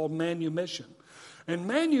 It was called manumission. And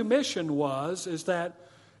manumission is that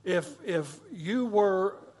if you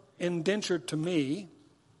were indentured to me,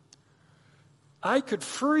 I could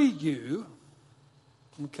free you,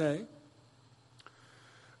 okay?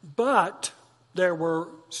 But there were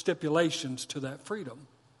stipulations to that freedom.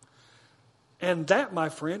 And that, my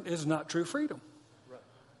friend, is not true freedom.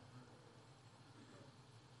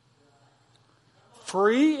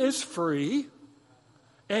 Free is free,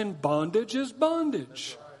 and bondage is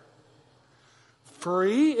bondage.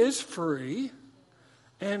 Free is free,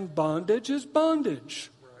 and bondage is bondage.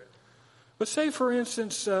 But say, for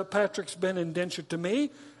instance, Patrick's been indentured to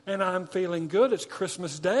me, and I'm feeling good. It's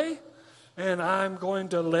Christmas Day, and I'm going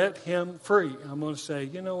to let him free. I'm going to say,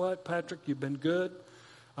 you know what, Patrick, you've been good.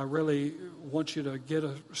 I really want you to get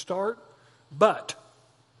a start, but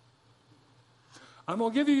I'm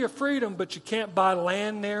going to give you your freedom, but you can't buy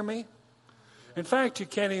land near me. In fact, you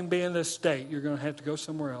can't even be in this state. You're going to have to go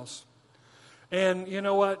somewhere else. And you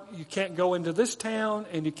know what? You can't go into this town,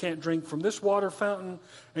 and you can't drink from this water fountain,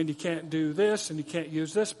 and you can't do this, and you can't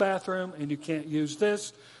use this bathroom, and you can't use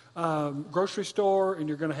this grocery store, and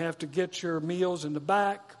you're going to have to get your meals in the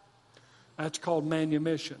back. That's called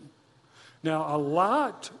manumission. Now, a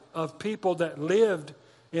lot of people that lived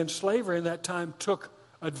in slavery in that time took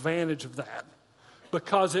advantage of that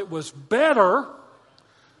because it was better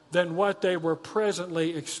than what they were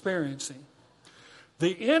presently experiencing.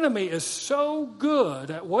 The enemy is so good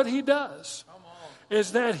at what he does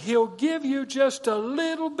is that he'll give you just a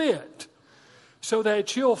little bit so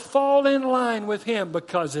that you'll fall in line with him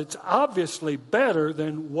because it's obviously better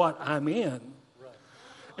than what I'm in.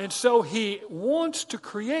 And so he wants to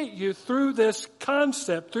create you through this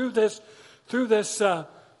concept, through this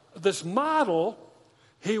model.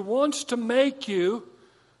 He wants to make you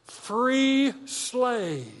free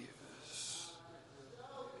slaves.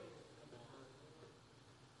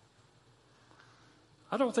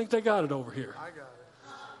 I don't think they got it over here. I got it.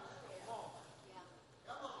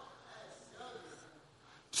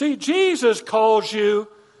 See, Jesus calls you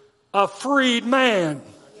a freed man.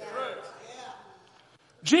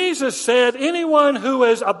 Jesus said, anyone who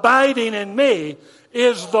is abiding in me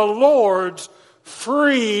is the Lord's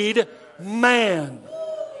freed man.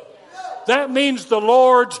 That means the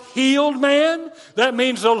Lord's healed man. That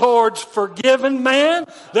means the Lord's forgiven man.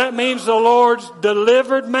 That means the Lord's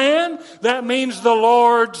delivered man. That means the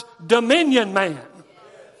Lord's dominion man.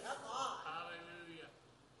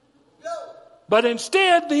 But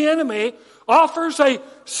instead, the enemy offers a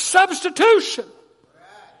substitution.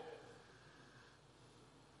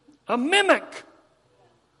 A mimic.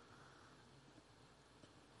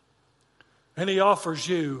 And he offers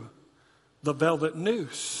you the velvet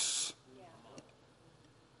noose.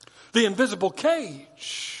 The invisible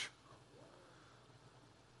cage.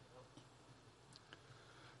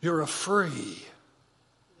 You're a free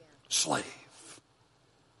slave.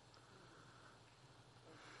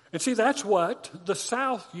 And see, that's what the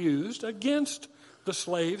South used against the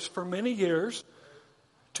slaves for many years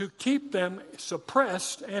to keep them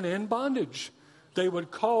suppressed and in bondage. They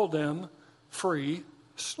would call them free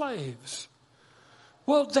slaves.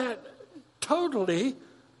 Well, that totally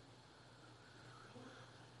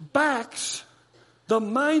backs the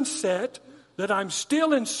mindset that I'm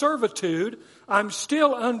still in servitude, I'm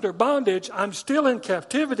still under bondage, I'm still in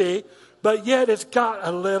captivity, but yet it's got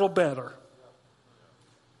a little better.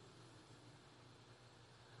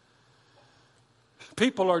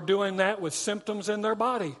 People are doing that with symptoms in their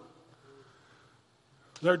body.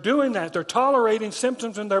 They're doing that. They're tolerating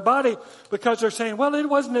symptoms in their body because they're saying, well, it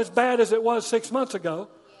wasn't as bad as it was 6 months ago.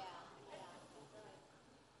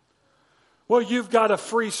 Well, you've got a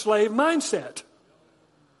free slave mindset.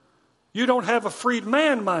 You don't have a freed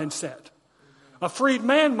man mindset. A freed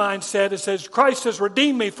man mindset, it says, Christ has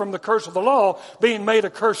redeemed me from the curse of the law, being made a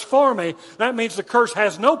curse for me. That means the curse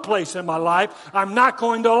has no place in my life. I'm not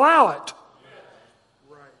going to allow it.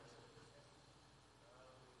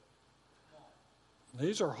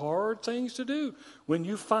 These are hard things to do when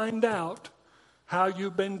you find out how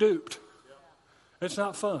you've been duped. It's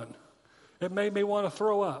not fun. It made me want to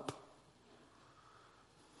throw up.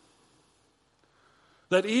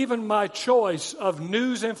 That even my choice of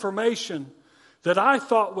news information that I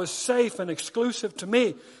thought was safe and exclusive to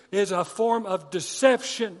me is a form of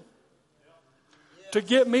deception to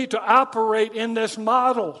get me to operate in this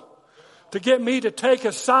model, to get me to take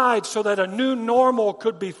a side so that a new normal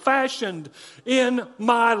could be fashioned in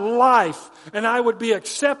my life. And I would be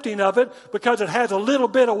accepting of it because it has a little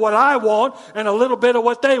bit of what I want and a little bit of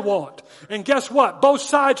what they want. And guess what? Both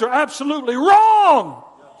sides are absolutely wrong.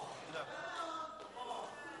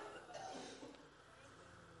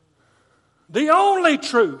 The only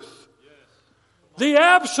truth, the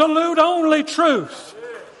absolute only truth,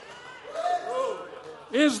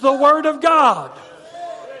 is the Word of God.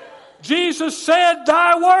 Jesus said,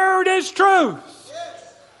 thy word is truth.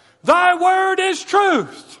 Thy word is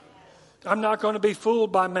truth. I'm not going to be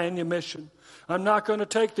fooled by manumission. I'm not going to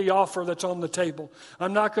take the offer that's on the table.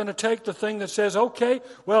 I'm not going to take the thing that says, okay,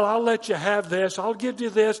 well, I'll let you have this. I'll give you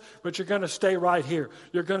this, but you're going to stay right here.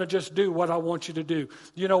 You're going to just do what I want you to do.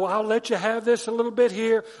 You know, I'll let you have this a little bit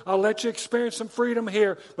here. I'll let you experience some freedom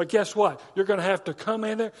here. But guess what? You're going to have to come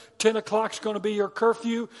in there. 10 o'clock's going to be your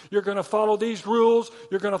curfew. You're going to follow these rules.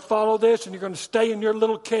 You're going to follow this, and you're going to stay in your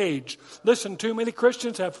little cage. Listen, too many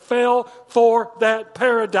Christians have fell for that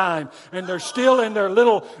paradigm, and they're still in their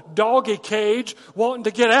little doggy cage wanting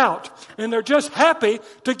to get out, and they're just happy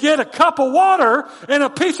to get a cup of water and a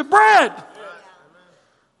piece of bread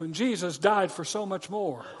when Jesus died for so much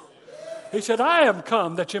more. He said, I am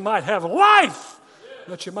come that you might have life,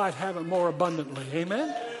 that you might have it more abundantly.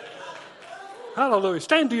 Amen. Hallelujah.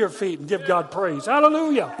 Stand to your feet and give God praise.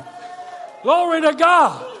 Hallelujah. Glory to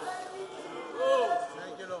God.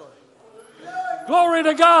 Glory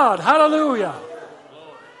to God. Hallelujah.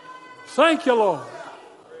 Thank you, Lord.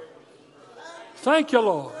 Thank you,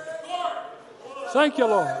 Lord. Thank you,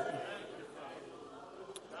 Lord.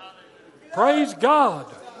 Praise God.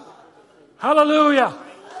 Hallelujah.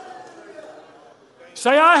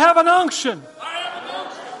 Say, I have an unction.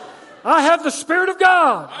 I have the Spirit of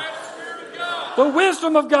God. The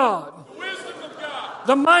wisdom of God.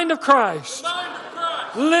 The mind of Christ.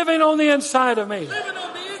 Living on the inside of me.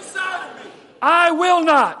 I will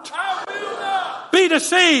not be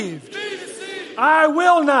deceived. I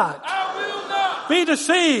will not be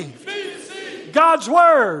deceived. God's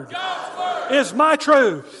word is my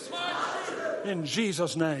truth. In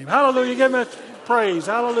Jesus' name. Hallelujah. Give me praise.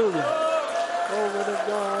 Hallelujah. Glory to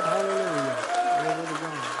God. Hallelujah. Glory to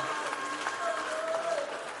God.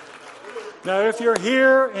 Now, if you're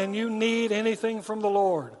here and you need anything from the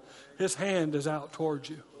Lord, His hand is out towards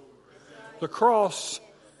you. The cross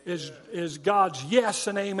is God's yes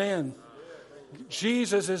and amen.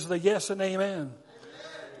 Jesus is the yes and amen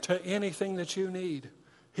to anything that you need.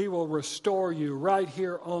 He will restore you right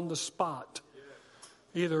here on the spot,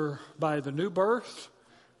 either by the new birth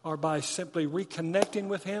or by simply reconnecting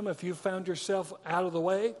with Him if you found yourself out of the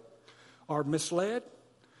way or misled,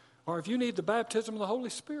 or if you need the baptism of the Holy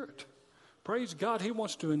Spirit. Praise God, He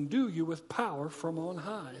wants to endue you with power from on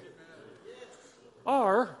high.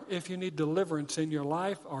 Or if you need deliverance in your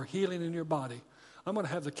life or healing in your body. I'm going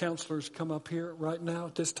to have the counselors come up here right now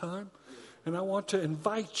at this time. And I want to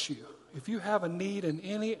invite you, if you have a need in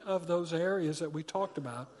any of those areas that we talked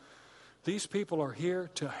about, these people are here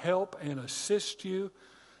to help and assist you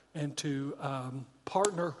and to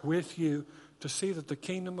partner with you to see that the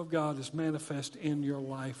kingdom of God is manifest in your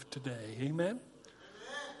life today. Amen?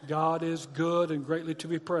 God is good and greatly to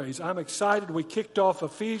be praised. I'm excited. We kicked off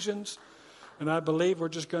Ephesians, and I believe we're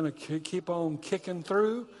just going to keep on kicking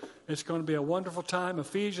through. It's going to be a wonderful time.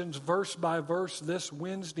 Ephesians verse by verse this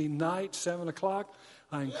Wednesday night, 7 o'clock.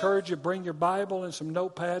 I encourage you, bring your Bible and some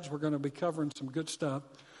notepads. We're going to be covering some good stuff.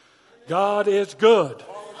 God is good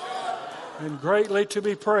and greatly to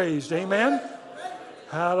be praised. Amen?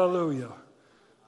 Hallelujah.